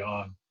fairly early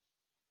on.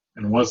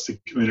 And once the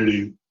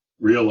community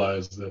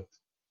realized that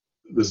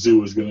the zoo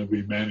was going to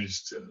be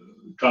managed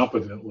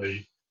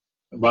competently,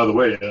 and by the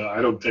way,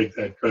 I don't take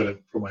that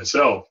credit for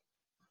myself.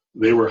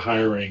 They were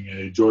hiring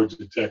a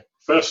Georgia Tech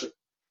professor,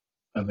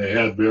 and they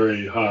had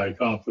very high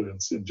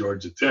confidence in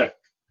Georgia Tech.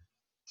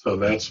 So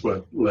that's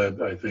what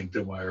led, I think,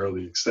 to my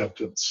early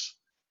acceptance.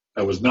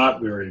 I was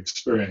not very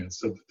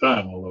experienced at the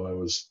time, although I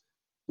was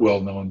well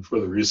known for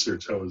the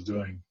research I was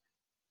doing.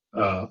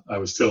 I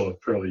was still a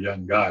fairly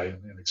young guy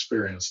and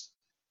inexperienced,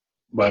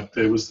 but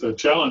it was the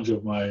challenge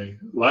of my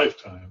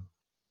lifetime.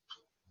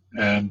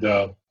 And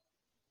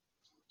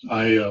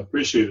I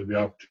appreciated the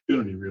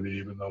opportunity, really,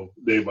 even though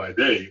day by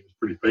day it was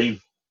pretty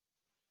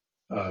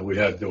painful. We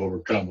had to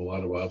overcome a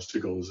lot of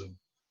obstacles and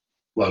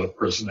a lot of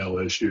personnel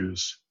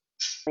issues.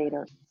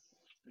 Later.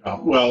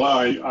 Well,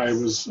 I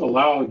was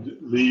allowed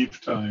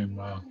leave time.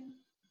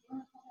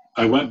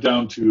 I went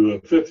down to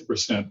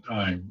 50%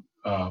 time.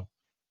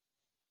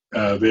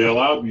 They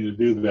allowed me to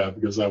do that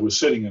because I was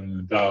sitting in an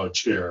endowed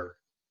chair,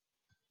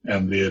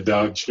 and the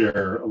endowed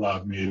chair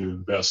allowed me to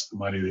invest the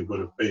money they would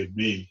have paid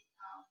me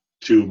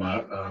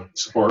to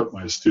support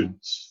my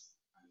students.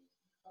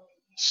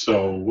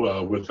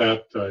 So with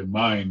that in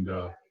mind,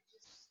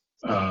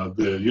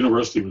 the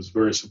university was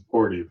very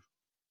supportive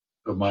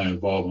of my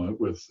involvement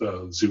with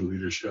zoo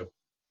leadership.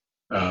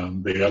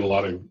 They got a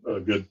lot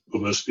of good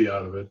publicity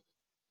out of it.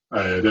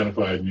 I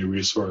identified new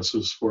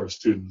resources for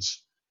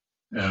students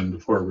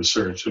and for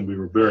research, and we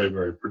were very,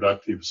 very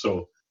productive.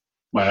 So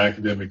my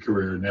academic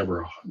career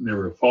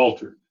never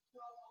faltered.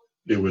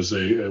 It was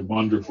a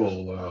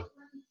wonderful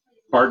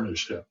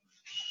partnership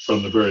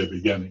from the very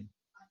beginning.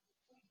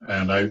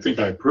 And I think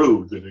I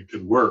proved that it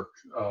could work.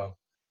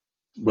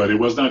 But it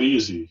was not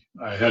easy.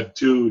 I had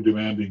two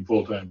demanding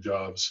full-time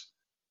jobs.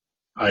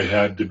 I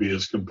had to be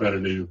as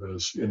competitive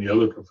as any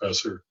other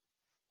professor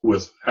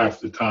with half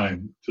the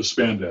time to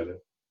spend at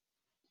it.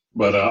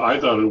 But I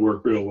thought it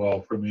worked real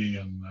well for me,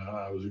 and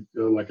I was,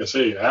 like I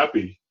say,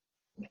 happy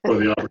for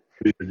the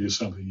opportunity to do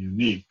something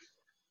unique.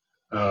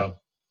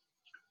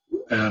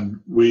 And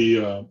we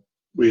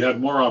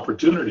had more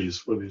opportunities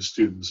for these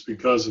students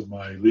because of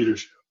my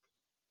leadership.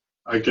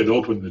 I could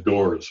open the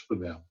doors for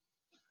them.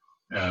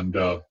 And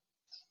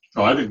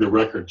I think the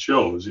record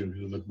shows, if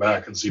you look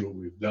back and see what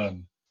we've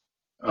done,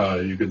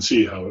 you can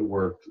see how it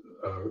worked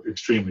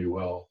extremely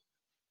well.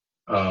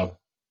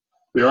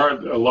 There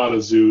aren't a lot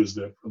of zoos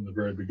that from the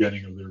very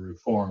beginning of their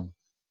reform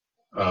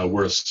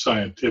were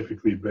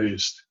scientifically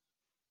based.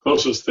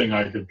 Closest thing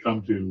I could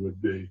come to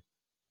would be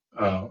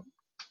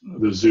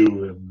the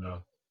zoo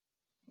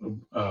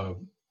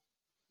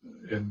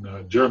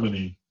in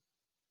Germany,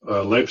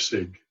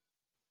 Leipzig,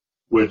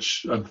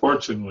 which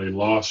unfortunately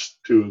lost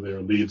two of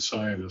their lead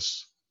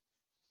scientists.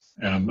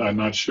 And I'm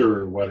not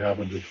sure what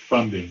happened to the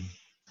funding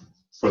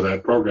for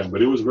that program,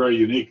 but it was very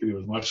unique, and it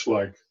was much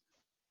like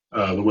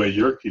the way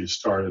Yerke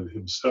started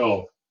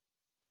himself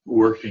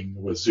working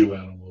with zoo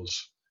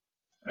animals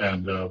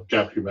and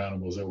captive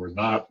animals that were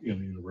not in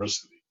the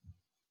university.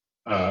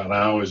 And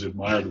I always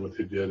admired what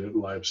they did at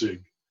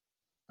Leipzig.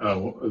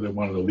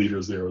 One of the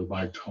leaders there was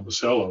Mike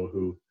Tomasello,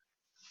 who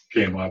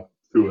came up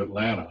through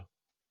Atlanta,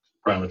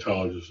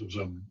 primatologist of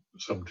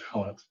some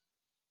talent.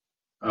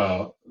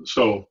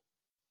 So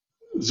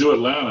Zoo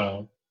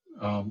Atlanta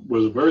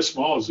was a very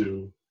small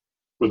zoo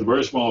with a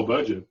very small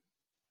budget,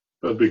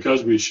 but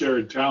because we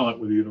shared talent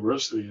with the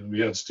university and we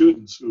had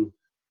students who,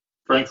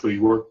 frankly,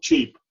 worked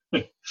cheap,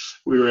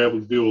 we were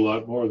able to do a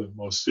lot more than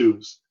most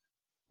zoos.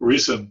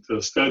 Recent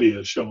study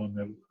has shown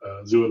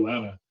that Zoo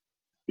Atlanta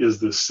is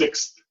the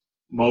sixth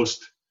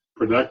most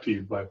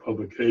productive by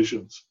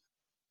publications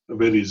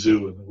of any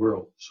zoo in the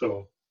world.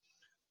 So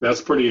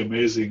that's pretty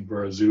amazing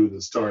for a zoo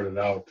that started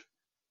out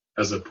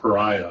as a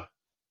pariah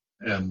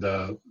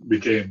and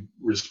became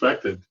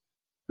respected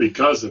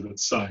because of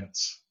its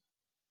science.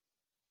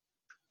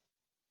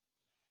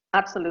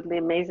 Absolutely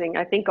amazing.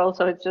 I think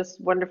also it's just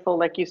wonderful,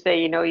 like you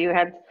say, you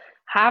had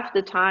half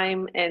the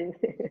time and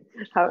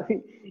how,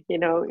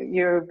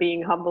 you're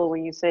being humble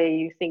when you say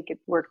you think it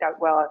worked out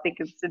well. I think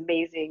it's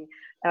amazing,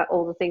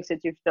 all the things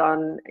that you've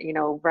done,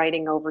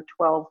 writing over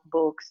 12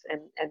 books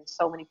and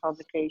so many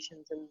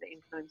publications and the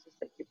influences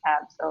that you've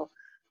had. So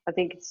I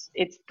think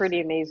it's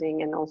pretty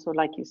amazing. And also,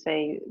 like you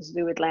say,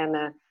 Zoo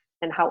Atlanta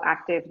and how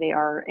active they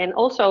are. And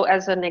also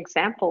as an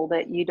example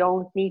that you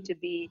don't need to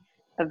be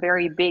a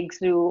very big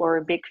zoo or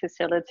a big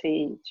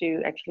facility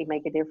to actually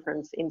make a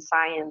difference in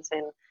science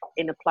and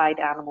in applied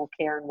animal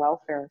care and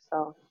welfare.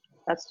 So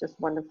that's just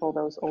wonderful,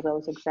 all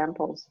those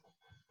examples.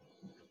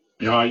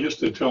 I used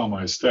to tell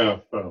my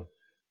staff,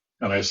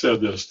 and I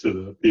said this to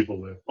the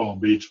people at Palm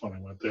Beach when I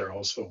went there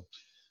also,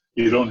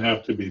 you don't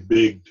have to be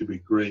big to be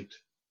great.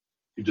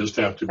 You just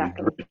have to be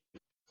great.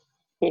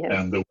 Yes.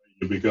 And the way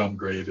you become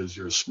great is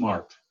you're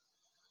smart.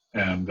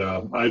 And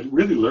I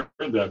really learned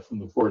that from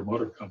the Ford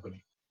Motor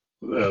Company.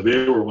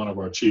 They were one of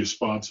our chief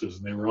sponsors,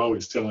 and they were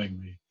always telling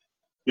me,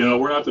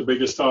 we're not the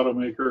biggest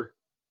automaker,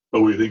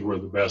 but we think we're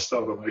the best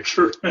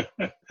automaker.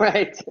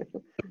 Right.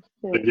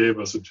 They gave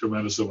us a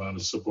tremendous amount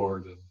of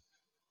support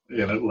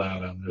in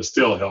Atlanta, and they're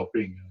still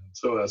helping. And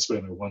so that's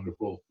been a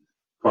wonderful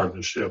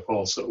partnership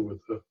also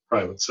with the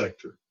private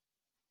sector.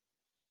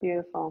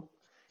 Beautiful.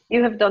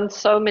 You have done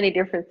so many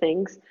different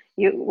things.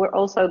 You were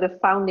also the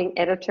founding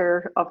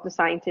editor of the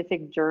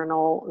scientific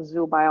journal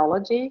Zoo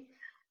Biology.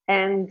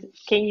 And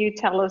can you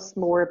tell us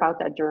more about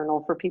that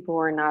journal for people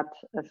who are not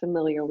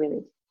familiar with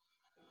it?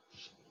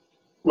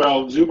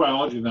 Well, Zoo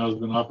Biology now has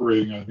been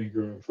operating, I think,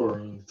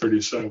 for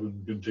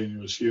 37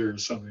 continuous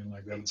years, something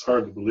like that. It's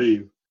hard to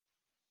believe.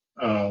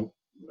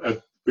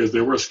 Because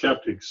there were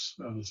skeptics,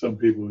 some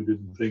people who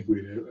didn't think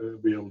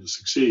we'd be able to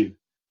succeed.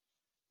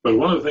 But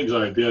one of the things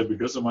I did,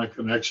 because of my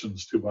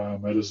connections to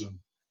biomedicine,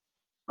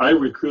 I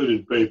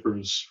recruited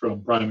papers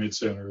from primate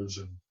centers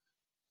and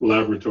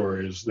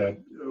laboratories that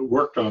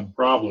worked on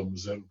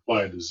problems that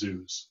applied to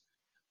zoos.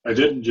 I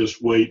didn't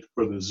just wait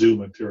for the zoo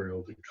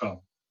material to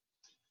come.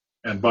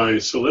 And by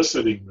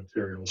soliciting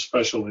material,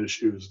 special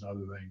issues and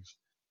other things,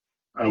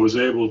 I was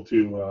able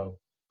to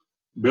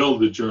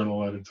build the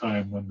journal at a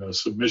time when the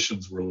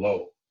submissions were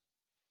low.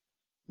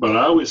 But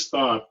I always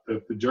thought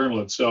that the journal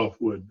itself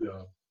would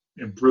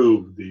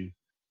improve the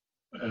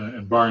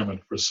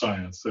environment for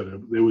science,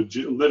 that they would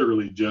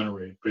literally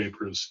generate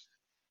papers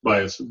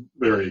by its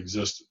very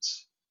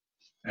existence.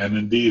 And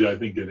indeed, I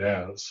think it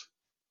has.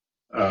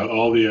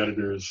 All the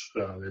editors,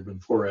 there have been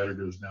 4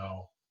 editors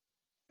now,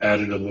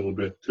 added a little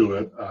bit to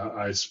it.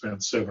 I spent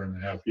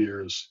 7.5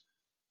 years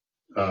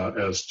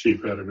as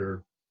chief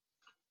editor.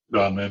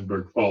 Don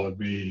Lindbergh followed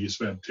me. He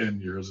spent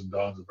 10 years, and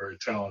Don's a very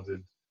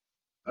talented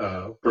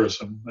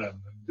person and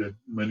did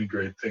many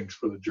great things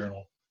for the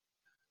journal.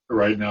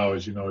 Right now,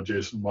 as you know,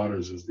 Jason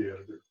Waters is the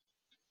editor.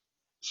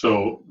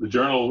 So the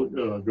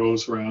journal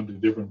goes around to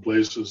different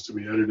places to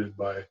be edited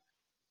by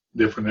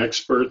different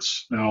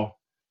experts. Now,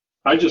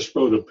 I just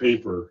wrote a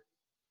paper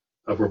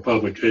for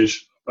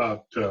publication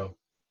about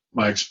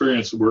my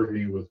experience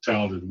working with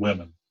talented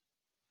women.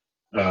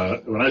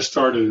 When I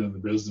started in the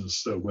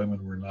business,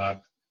 women were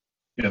not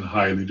in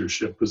high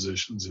leadership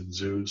positions in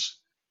zoos.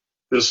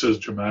 This has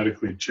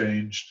dramatically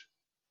changed,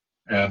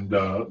 and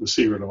the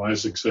secret of my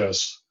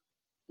success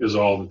is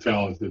all the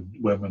talented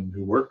women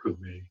who worked with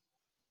me.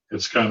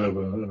 It's kind of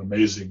an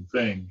amazing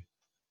thing.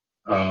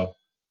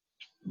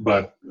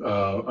 But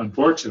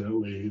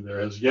unfortunately, there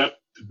has yet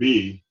to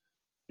be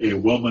a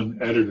woman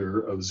editor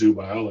of Zoo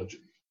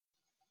Biology.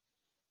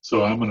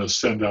 So I'm going to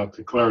send out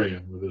to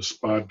Clarion with this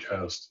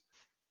podcast.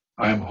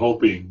 I'm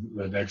hoping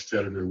the next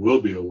editor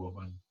will be a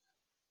woman.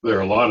 There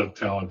are a lot of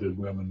talented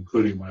women,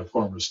 including my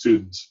former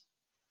students.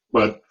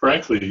 But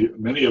frankly,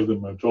 many of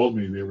them have told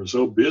me they were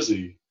so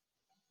busy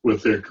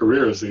with their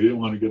careers, they didn't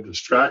want to get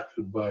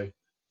distracted by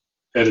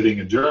editing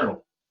a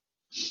journal.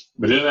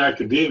 But in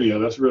academia,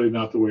 that's really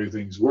not the way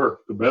things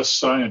work. The best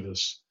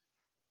scientists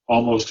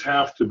almost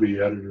have to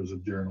be editors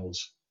of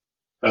journals.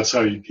 That's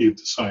how you keep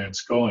the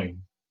science going.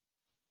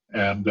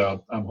 And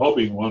I'm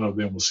hoping one of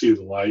them will see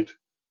the light.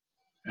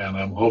 And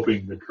I'm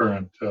hoping the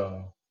current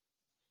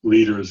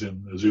leaders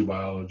in the zoo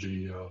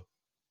biology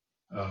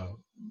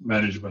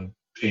management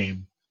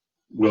team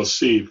will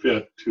see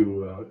fit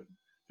to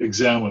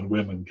examine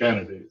women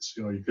candidates.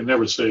 You can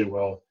never say,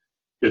 well,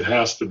 it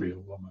has to be a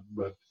woman,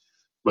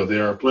 but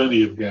there are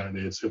plenty of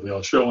candidates. If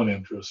they'll show an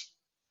interest,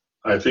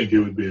 I think it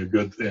would be a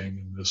good thing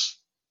in this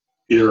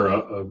era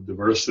of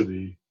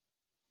diversity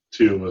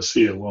to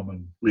see a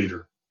woman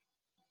leader.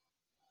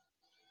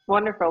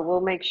 Wonderful.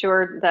 We'll make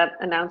sure that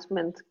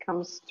announcement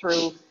comes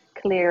through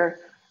clear.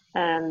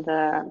 And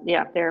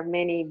yeah, there are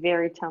many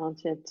very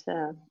talented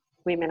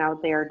women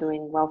out there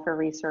doing welfare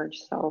research.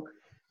 So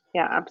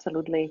yeah,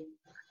 absolutely.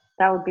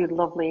 That would be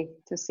lovely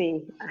to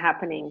see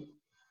happening.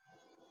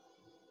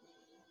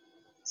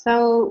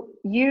 So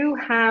you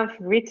have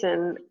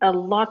written a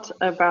lot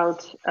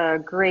about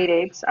great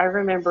apes. I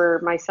remember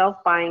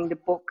myself buying the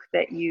book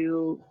that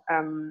you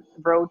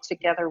wrote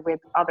together with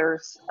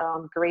others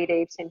on great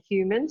apes and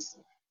humans,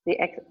 the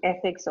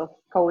ethics of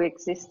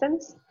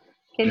coexistence.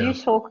 Can you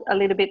Yes. talk a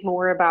little bit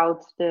more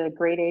about the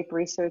great ape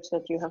research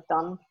that you have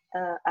done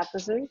at the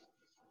zoo?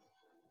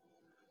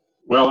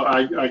 Well,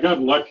 I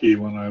got lucky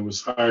when I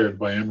was hired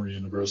by Emory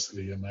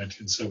University in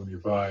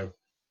 1975.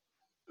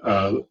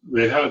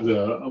 They had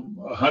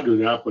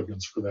 100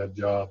 applicants for that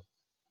job.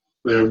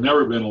 There have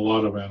never been a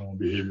lot of animal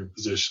behavior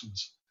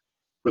positions,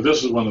 but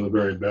this is one of the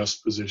very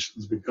best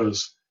positions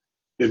because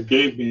it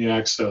gave me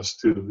access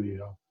to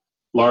the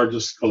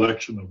largest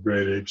collection of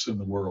great apes in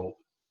the world.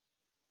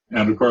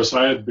 And of course,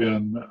 I had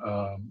been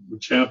the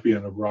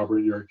champion of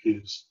Robert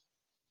Yerkes,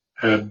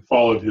 had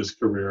followed his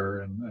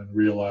career and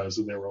realized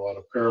that there were a lot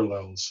of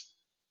parallels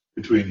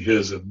between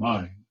his and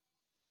mine.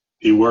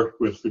 He worked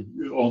with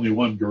only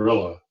one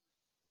gorilla,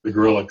 the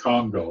gorilla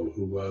Congo,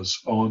 who was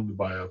owned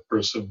by a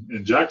person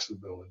in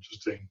Jacksonville,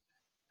 interesting.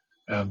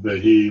 And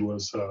he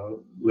was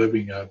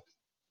living at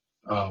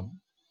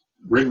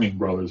Ringling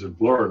Brothers in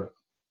Florida.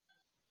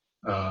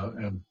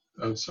 And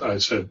as I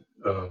said,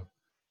 I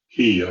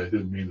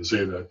didn't mean to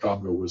say that.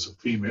 Congo was a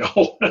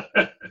female.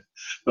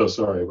 Oh,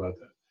 sorry about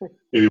that.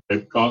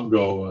 Anyway,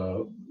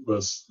 Congo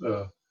was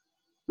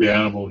the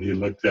animal he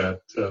looked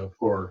at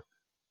for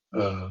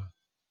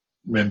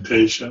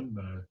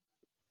mentation,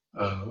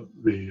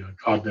 the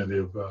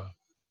cognitive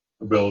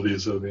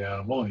abilities of the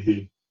animal. And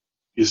he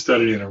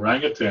studied an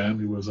orangutan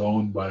who was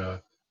owned by a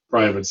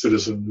private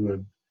citizen who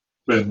had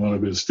been one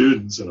of his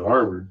students at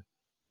Harvard,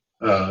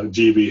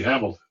 G.B.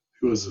 Hamilton,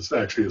 who was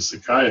actually a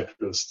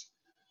psychiatrist.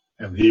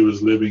 And he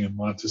was living in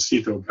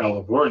Montecito,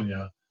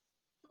 California,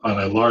 on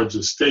a large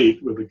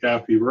estate with a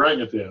captive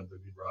orangutan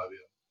that he brought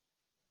in.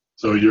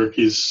 So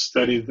Yerkes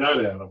studied that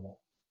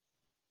animal.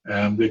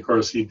 And of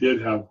course, he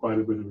did have quite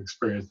a bit of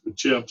experience with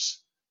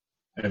chimps.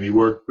 And he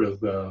worked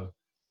with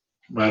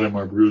Madame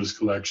Arbroux's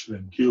collection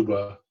in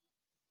Cuba,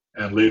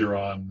 and later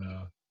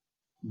on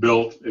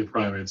built a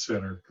primate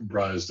center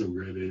comprised of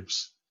great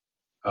apes.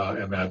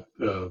 And that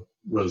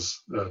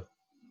was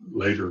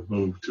later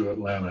moved to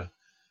Atlanta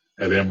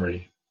at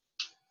Emory.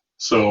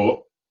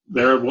 So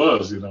there it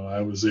was,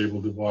 I was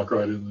able to walk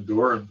right in the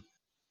door and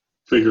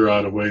figure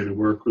out a way to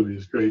work with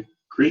these great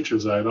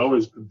creatures. I had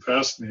always been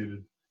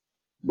fascinated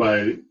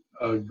by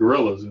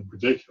gorillas in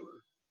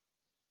particular.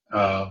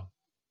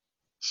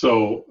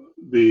 So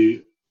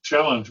the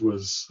challenge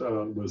was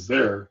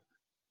there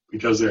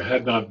because there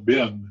had not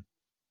been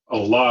a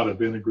lot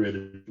of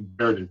integrated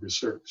comparative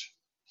research.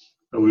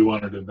 But we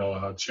wanted to know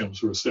how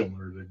chimps were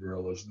similar to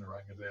gorillas and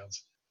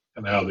orangutans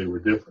and how they were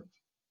different.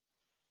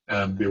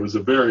 And it was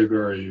a very,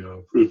 very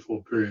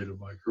fruitful period of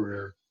my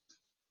career.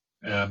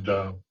 And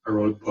I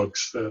wrote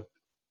books that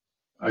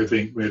I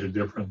think made a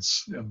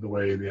difference in the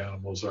way the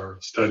animals are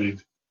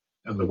studied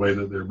and the way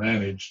that they're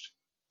managed.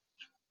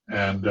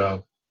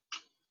 And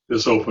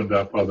this opened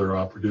up other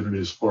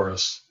opportunities for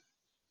us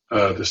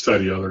to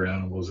study other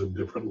animals in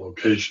different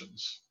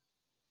locations.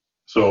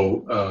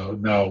 So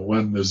now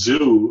when the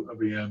zoo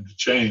began to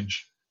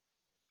change,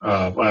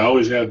 I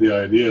always had the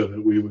idea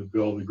that we would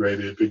build a great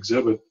ape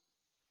exhibit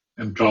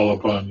and call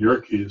upon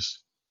Yerkes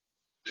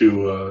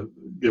to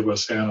give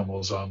us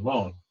animals on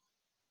loan.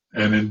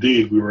 And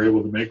indeed, we were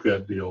able to make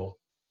that deal.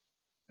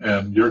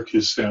 And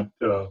Yerkes sent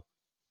a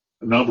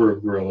number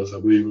of gorillas, I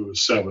believe it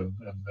was 7,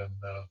 and then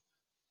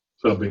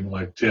something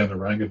like 10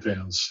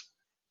 orangutans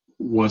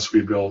once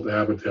we built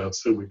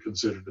habitats that we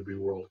considered to be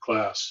world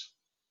class.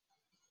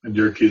 And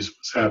Yerkes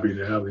was happy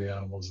to have the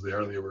animals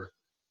there. They were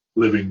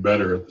living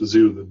better at the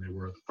zoo than they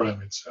were at the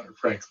primate center,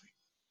 frankly.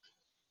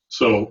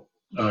 So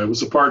it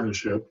was a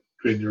partnership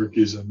between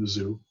Yerkes and the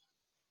zoo.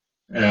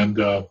 And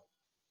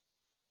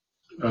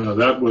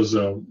that was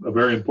a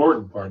very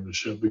important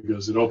partnership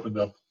because it opened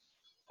up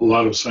a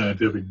lot of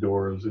scientific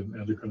doors in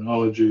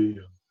endocrinology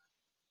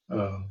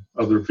and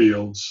other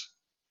fields,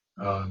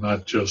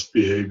 not just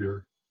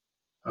behavior.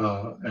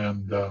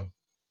 And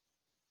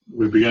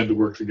we began to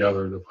work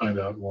together to find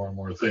out more and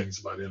more things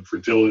about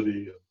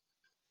infertility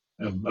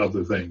and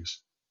other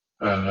things.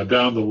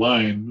 Down the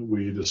line,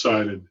 we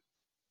decided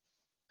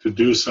to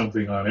do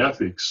something on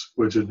ethics,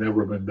 which had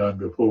never been done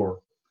before.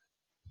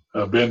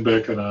 Ben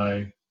Beck and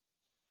I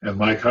and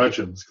Mike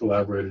Hutchins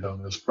collaborated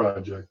on this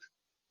project.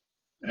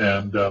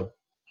 And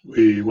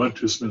we went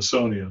to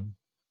Smithsonian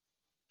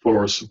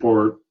for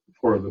support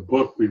for the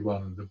book we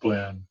wanted to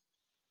plan.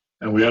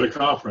 And we had a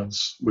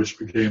conference which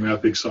became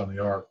Ethics on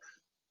the Ark.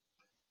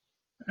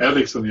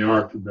 Ethics on the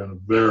Ark had been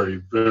a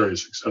very, very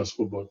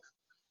successful book.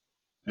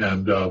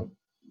 And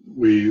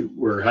we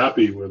were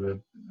happy with it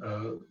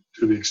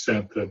to the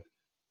extent that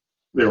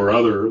there were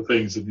other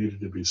things that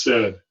needed to be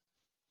said.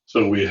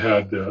 So we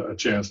had a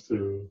chance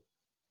to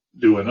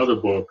do another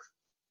book,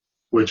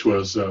 which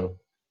was the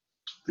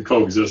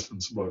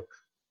coexistence book.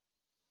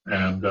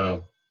 And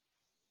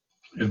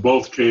in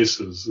both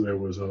cases, there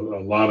was a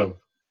lot of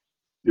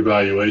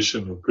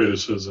evaluation of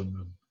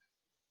criticism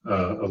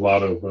and a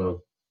lot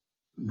of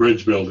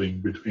bridge building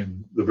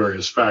between the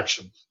various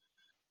factions.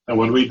 And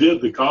when we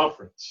did the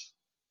conference,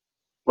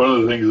 one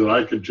of the things that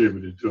I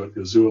contributed to it,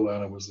 because Zoo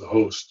Atlanta was the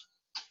host,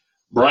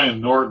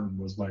 Brian Norton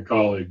was my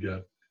colleague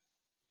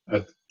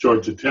at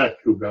Georgia Tech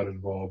who got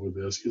involved with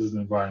this. He's an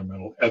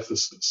environmental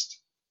ethicist.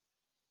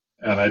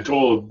 And I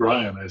told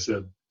Brian, I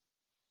said,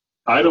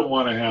 I don't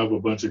want to have a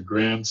bunch of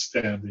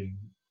grandstanding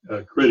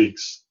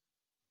critics,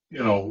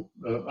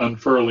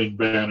 unfurling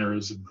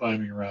banners and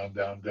climbing around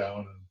downtown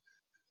and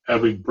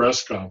having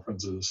press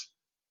conferences.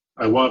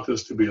 I want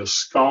this to be a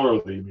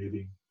scholarly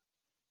meeting,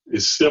 a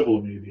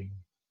civil meeting,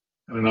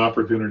 and an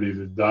opportunity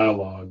to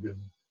dialogue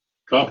and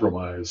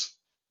compromise.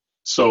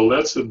 So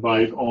let's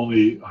invite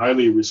only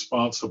highly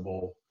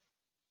responsible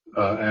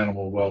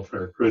animal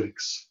welfare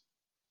critics.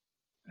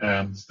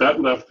 And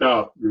that left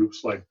out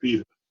groups like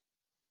PETA.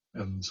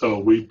 And so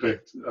we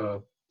picked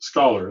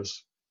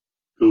scholars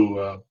who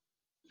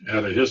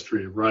had a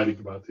history of writing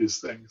about these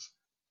things.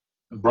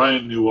 And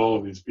Brian knew all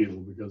of these people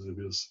because of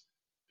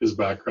his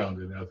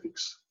background in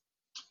ethics.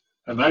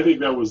 And I think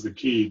that was the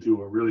key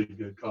to a really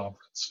good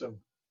conference.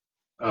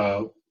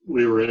 And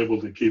we were able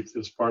to keep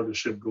this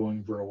partnership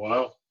going for a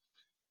while.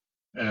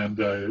 And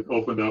it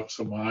opened up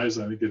some eyes.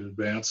 I think it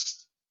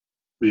advanced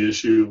the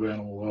issue of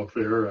animal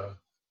welfare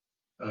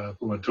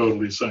from a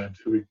totally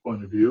scientific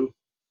point of view.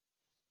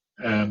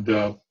 And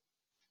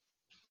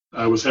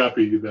I was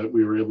happy that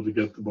we were able to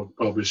get the book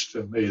published,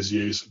 and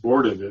AZA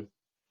supported it,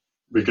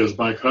 because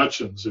Mike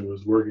Hutchins, who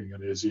was working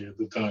at AZA at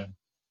the time,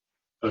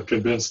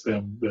 convinced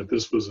them that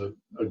this was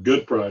a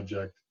good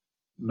project,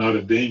 not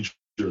a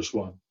dangerous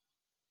one.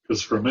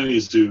 Because for many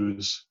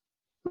zoos,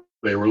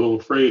 they were a little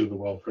afraid of the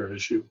welfare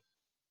issue.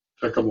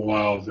 It took them a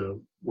while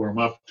to warm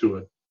up to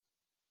it,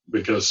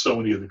 because so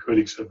many of the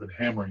critics have been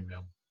hammering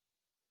them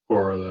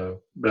for the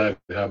bad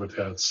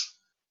habitats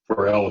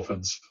for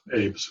elephants,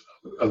 apes,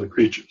 other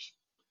creatures.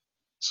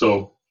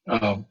 So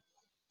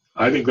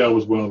I think that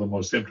was one of the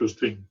most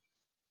interesting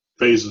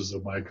phases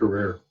of my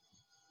career.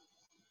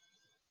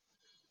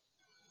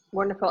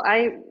 Wonderful.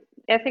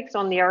 Ethics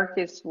on the Ark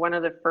is one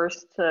of the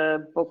first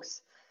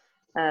books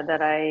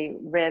that I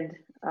read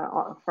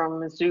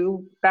from a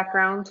zoo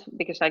background,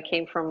 because I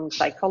came from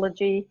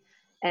psychology,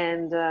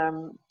 and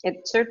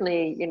it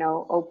certainly,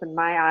 opened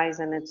my eyes,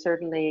 and it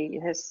certainly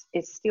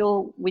it's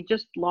still, we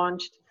just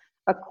launched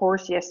a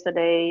course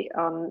yesterday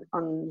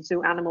on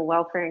zoo animal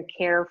welfare and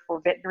care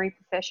for veterinary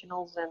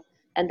professionals,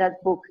 and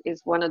that book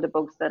is one of the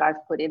books that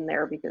I've put in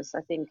there, because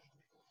I think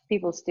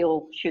people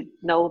still should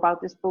know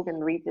about this book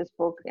and read this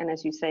book. And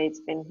as you say, it's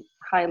been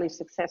highly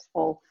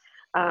successful.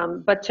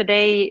 But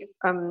today,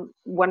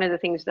 one of the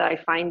things that I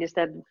find is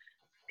that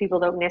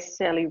people don't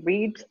necessarily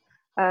read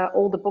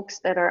all the books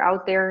that are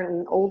out there,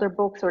 and older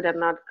books, or they're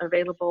not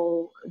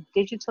available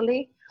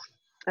digitally.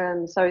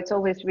 So it's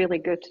always really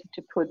good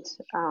to put,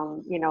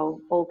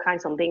 all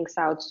kinds of links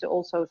out to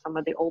also some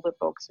of the older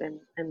books,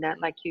 and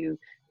that, like, you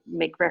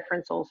make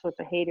reference also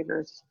to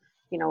Heidegger's,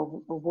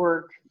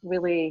 work,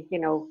 really,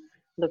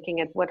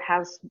 looking at what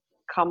has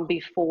come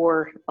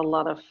before a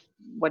lot of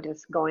what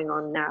is going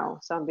on now.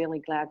 So I'm really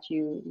glad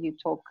you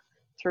talk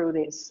through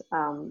this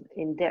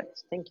in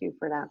depth. Thank you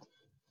for that.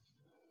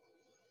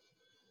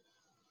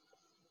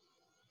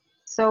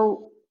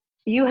 So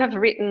you have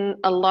written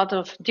a lot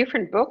of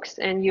different books,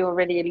 and you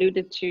already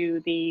alluded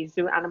to the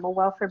zoo animal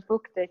welfare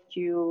book that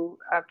you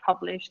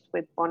published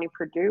with Bonnie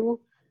Perdue,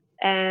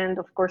 and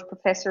of course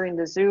Professor in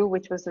the Zoo,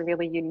 which was a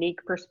really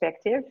unique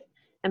perspective.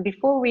 And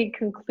before we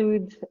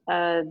conclude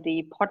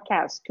the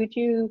podcast, could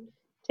you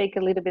take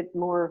a little bit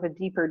more of a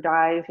deeper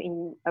dive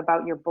in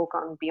about your book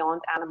on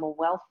Beyond Animal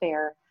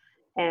Welfare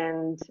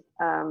and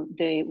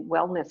the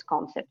wellness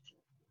concept?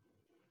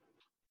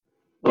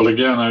 Well,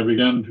 again, I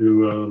began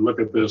to look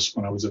at this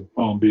when I was at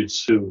Palm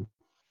Beach Zoo.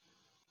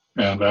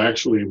 And I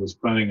actually was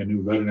planning a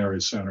new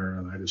veterinary center,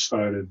 and I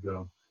decided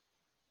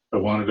I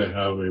wanted to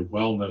have a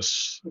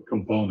wellness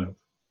component,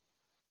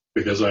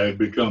 because I had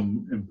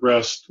become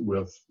impressed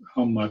with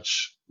how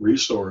much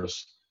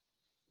resource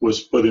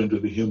was put into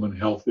the human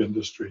health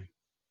industry.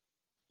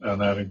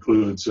 And that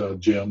includes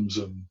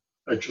gyms and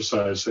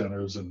exercise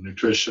centers and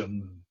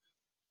nutrition.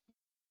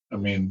 I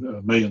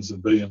mean, millions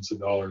and billions of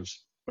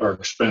dollars are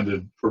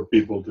expended for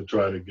people to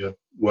try to get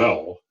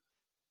well.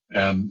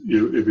 And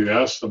if you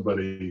ask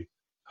somebody,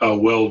 how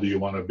well do you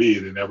want to be?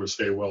 They never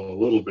say, well,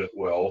 a little bit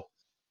well.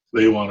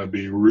 They want to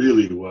be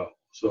really well.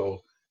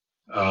 So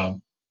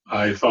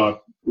I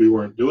thought we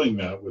weren't doing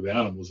that with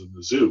animals in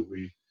the zoo.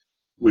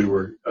 we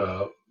were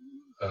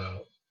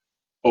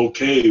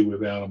okay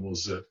with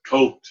animals that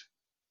coped,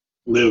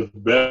 lived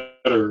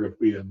better if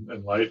we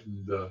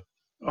enlightened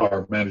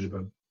our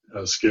management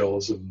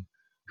skills and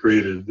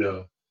created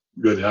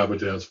good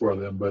habitats for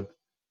them, but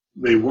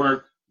they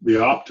weren't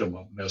the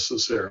optimum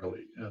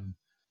necessarily. And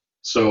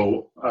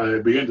so I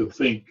began to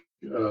think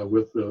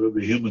with the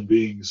human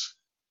beings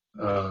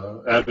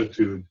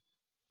attitude,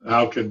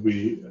 how can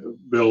we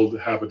build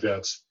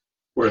habitats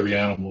where the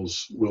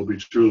animals will be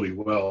truly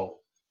well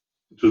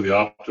to the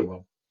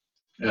optimum?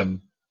 And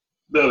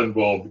that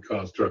involved the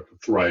construct of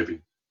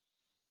thriving.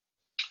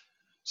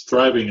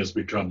 Thriving has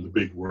become the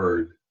big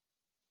word.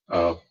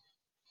 Uh,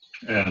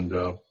 and,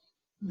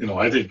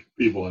 I think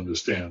people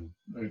understand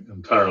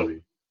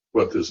entirely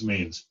what this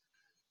means.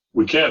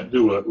 We can't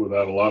do it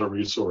without a lot of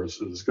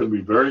resources. It's going to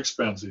be very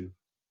expensive.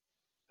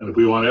 And if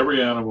we want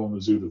every animal in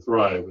the zoo to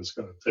thrive, it's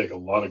going to take a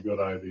lot of good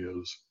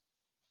ideas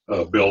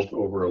built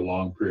over a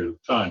long period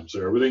of time.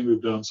 So everything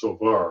we've done so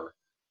far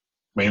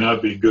may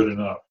not be good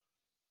enough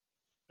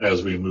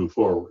as we move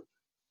forward.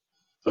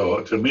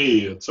 So to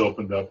me, it's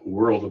opened up a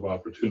world of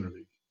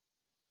opportunity.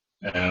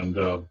 And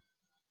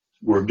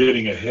we're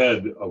getting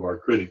ahead of our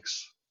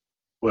critics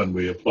when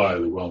we apply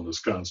the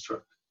wellness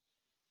construct.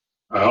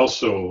 I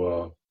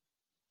also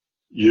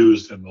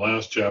used in the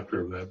last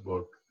chapter of that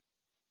book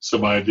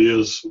some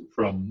ideas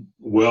from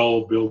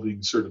well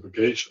building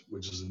certification,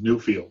 which is a new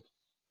field.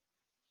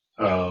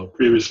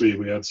 Previously,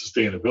 we had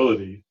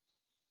sustainability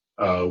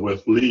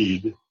with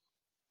LEED,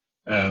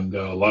 and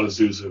a lot of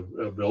zoos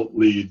have built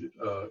LEED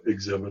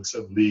exhibits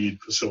and LEED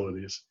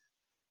facilities.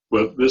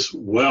 But this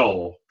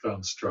well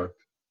construct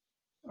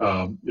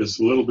is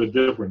a little bit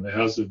different. It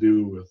has to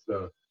do with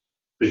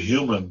the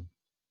human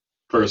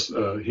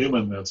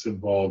that's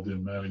involved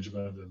in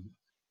management and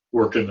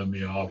working in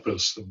the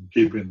office and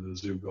keeping the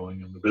zoo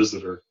going, and the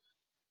visitor.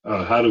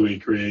 How do we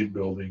create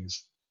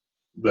buildings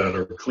that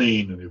are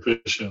clean and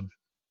efficient,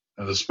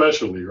 and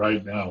especially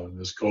right now in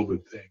this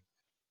COVID thing,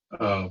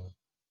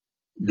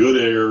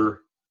 good air,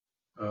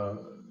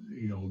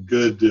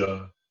 good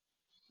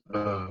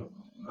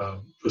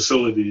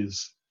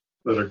facilities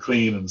that are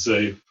clean and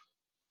safe.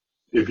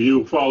 If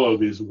you follow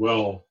these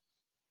well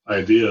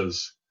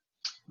ideas,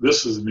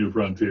 this is a new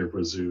frontier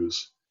for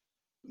zoos.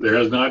 There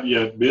has not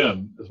yet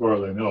been, as far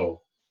as I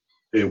know,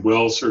 a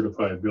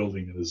well-certified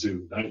building in a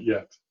zoo, not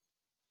yet.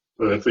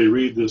 But if they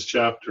read this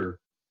chapter,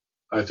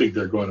 I think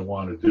they're going to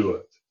want to do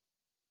it.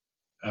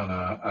 And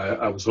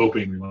I was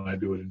hoping we might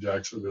do it in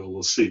Jacksonville.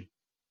 We'll see.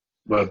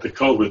 But the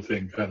COVID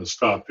thing kind of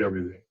stopped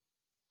everything.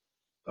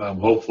 I'm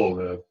hopeful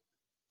that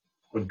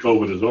when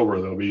COVID is over,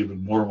 there'll be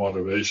even more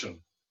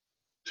motivation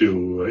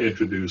to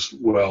introduce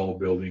well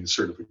building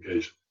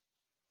certification.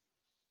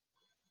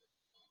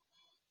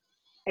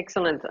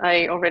 Excellent.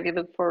 I already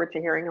look forward to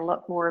hearing a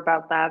lot more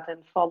about that and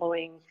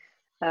following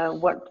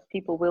what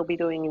people will be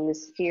doing in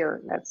this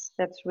sphere.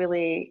 That's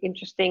really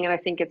interesting, and I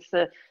think it's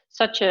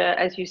such a,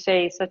 as you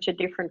say, such a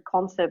different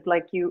concept.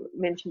 Like you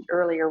mentioned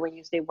earlier, when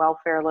you say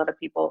welfare, a lot of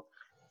people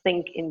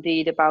think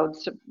indeed about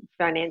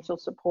financial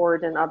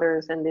support and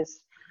others, and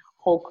this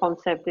whole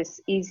concept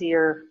is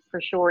easier for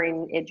sure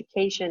in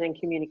education and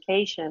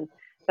communication,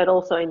 but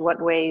also in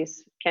what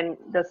ways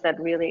does that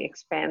really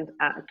expand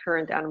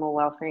current animal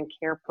welfare and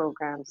care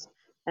programs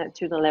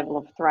to the level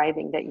of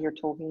thriving that you're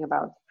talking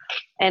about?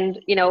 And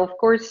of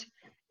course,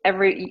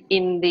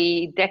 in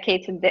the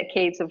decades and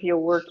decades of your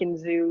work in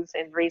zoos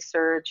and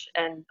research,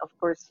 and of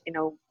course,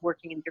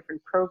 working in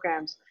different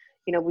programs,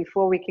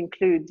 before we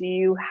conclude, do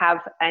you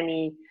have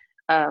any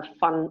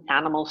fun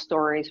animal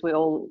stories? We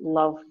all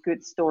love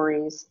good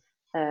stories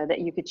that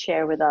you could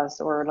share with us,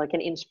 or like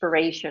an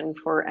inspiration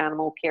for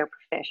animal care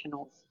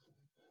professionals.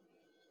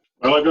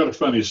 Well, I've got a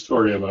funny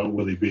story about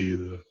Willie B,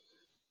 the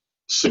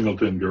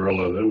singleton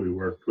gorilla that we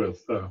worked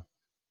with.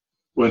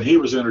 When he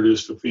was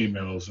introduced to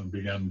females and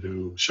began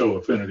to show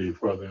affinity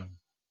for them,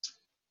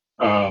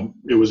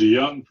 it was a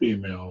young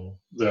female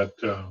that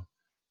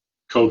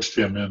coaxed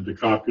him into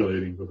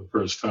copulating for the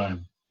first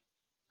time.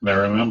 And I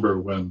remember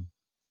when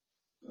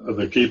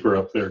the keeper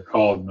up there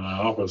called my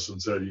office and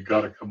said, "You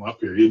got to come up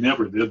here." He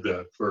never did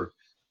that for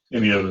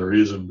any other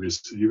reason. He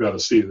said, "You got to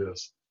see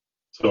this."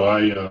 So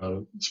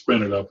I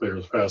sprinted up there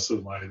as fast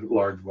as my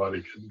large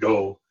body could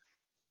go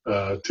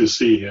to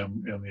see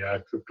him in the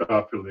act of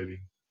copulating.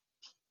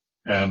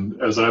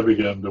 And as I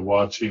began to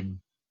watch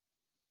him,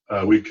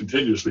 we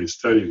continuously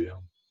studied him,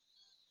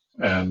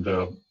 and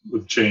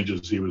with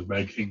changes he was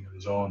making in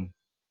his own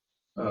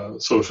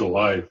social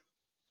life,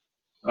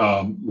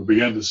 we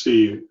began to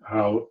see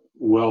how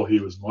well he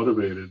was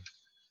motivated.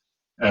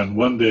 And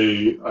one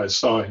day I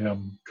saw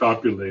him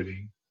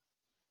copulating,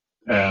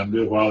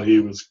 and while he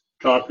was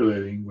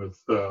copulating with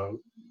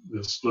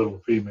this little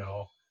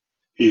female,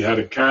 he had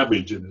a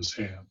cabbage in his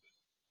hand.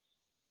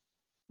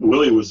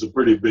 Willie was a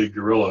pretty big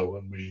gorilla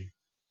when we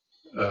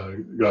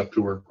got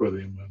to work with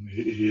him, and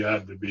he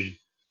had to be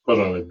put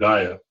on a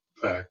diet,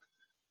 in fact.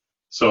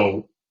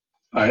 So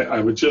I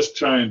was just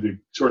trying to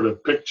sort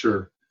of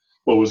picture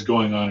what was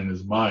going on in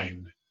his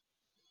mind,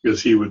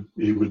 because he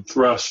would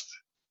thrust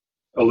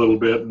a little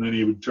bit, and then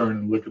he would turn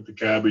and look at the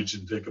cabbage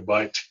and take a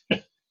bite.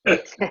 I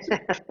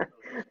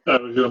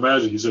can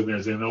imagine he's sitting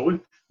there saying, "No,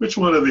 which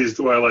one of these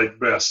do I like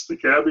best, the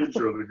cabbage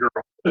or the girl?"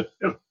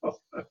 You know?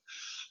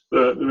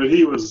 But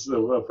he was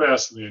a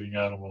fascinating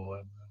animal,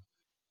 and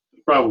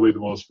probably the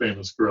most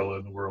famous gorilla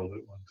in the world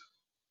at one time.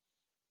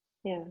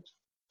 Yeah,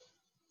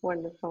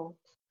 wonderful.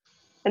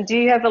 And do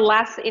you have a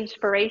last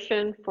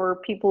inspiration for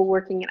people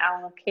working in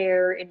animal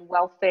care, in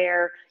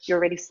welfare? You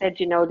already said,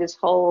 this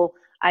whole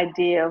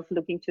idea of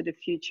looking to the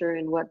future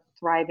and what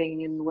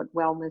thriving and what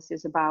wellness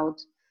is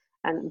about.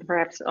 And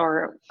perhaps,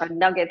 or a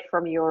nugget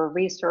from your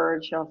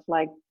research of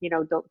like,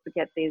 don't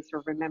forget this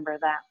or remember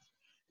that,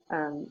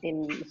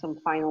 in some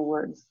final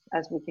words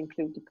as we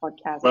conclude the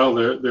podcast. Well,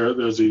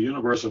 there's a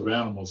universe of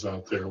animals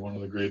out there. One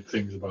of the great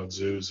things about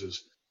zoos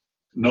is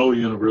no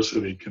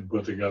university can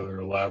put together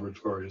a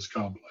laboratory as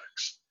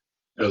complex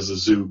as the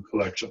zoo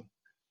collection.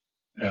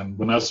 And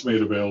when that's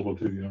made available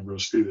to the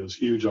university, there's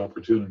huge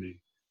opportunity.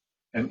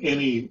 And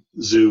any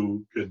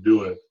zoo could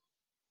do it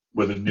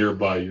with a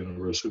nearby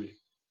university.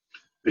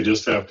 They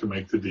just have to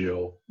make the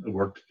deal and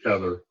work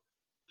together to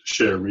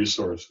share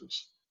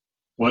resources.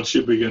 Once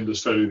you begin to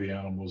study the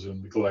animals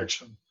in the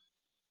collection,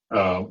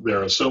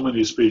 there are so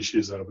many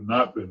species that have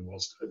not been well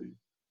studied.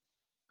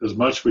 There's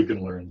much we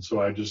can learn.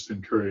 So I just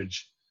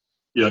encourage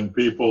young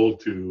people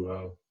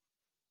to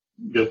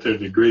get their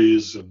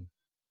degrees and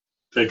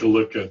take a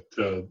look at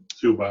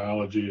zoo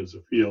biology as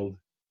a field.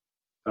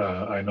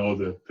 I know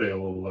that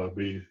they'll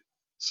be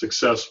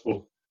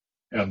successful,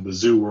 and the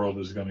zoo world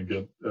is going to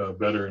get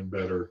better and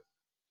better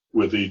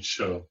with each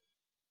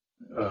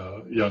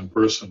young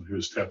person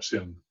who steps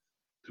in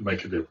to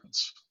make a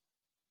difference.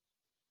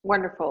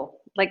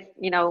 Wonderful. Like,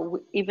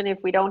 even if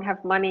we don't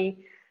have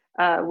money,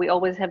 we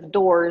always have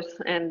doors,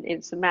 and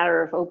it's a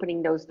matter of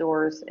opening those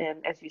doors.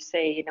 And as you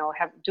say,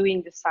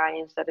 doing the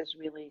science that is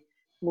really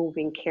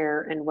moving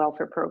care and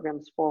welfare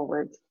programs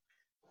forward.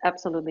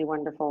 Absolutely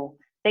wonderful.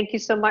 Thank you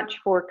so much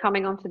for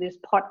coming onto this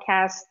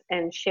podcast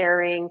and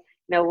sharing.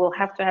 We'll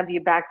have to have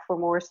you back for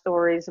more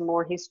stories and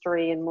more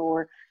history and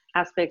more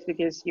aspects,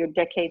 because your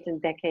decades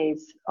and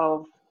decades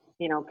of,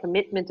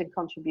 commitment and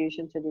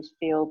contribution to this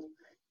field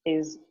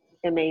is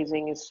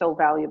amazing, is so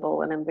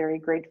valuable. And I'm very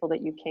grateful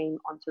that you came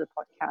onto the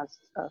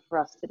podcast for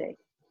us today.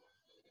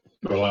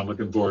 Well, I'm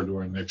looking forward to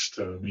our next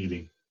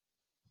meeting.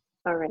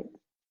 All right.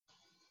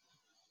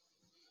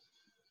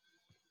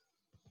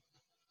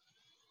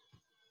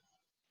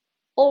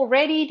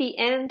 Already the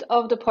end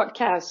of the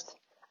podcast.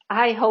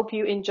 I hope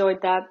you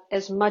enjoyed that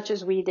as much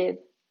as we did.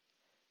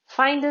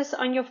 Find us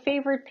on your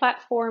favorite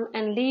platform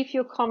and leave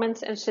your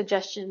comments and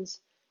suggestions,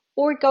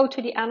 or go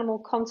to the Animal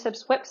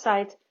Concepts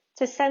website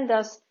to send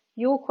us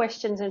your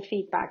questions and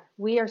feedback.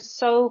 We are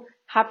so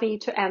happy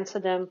to answer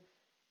them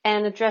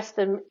and address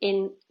them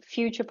in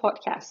future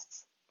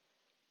podcasts.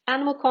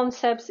 Animal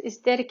Concepts is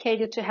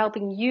dedicated to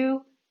helping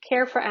you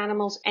care for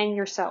animals and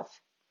yourself.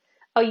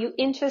 Are you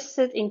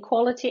interested in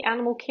quality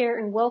animal care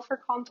and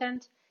welfare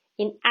content,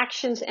 in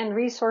actions and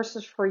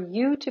resources for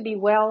you to be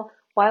well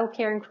while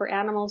caring for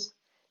animals?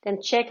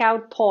 Then check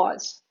out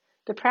Pause,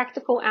 the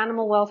practical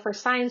animal welfare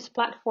science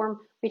platform,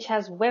 which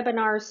has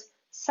webinars,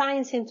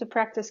 science into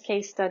practice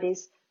case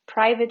studies,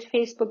 private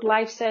Facebook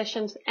live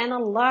sessions, and a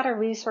lot of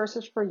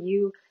resources for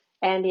you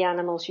and the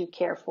animals you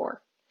care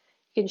for.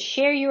 You can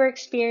share your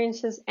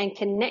experiences and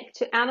connect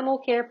to animal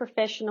care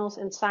professionals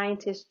and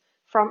scientists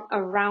from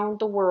around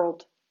the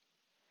world.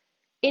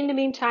 In the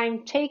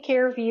meantime, take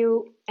care of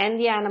you and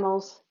the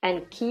animals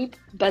and keep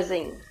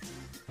buzzing.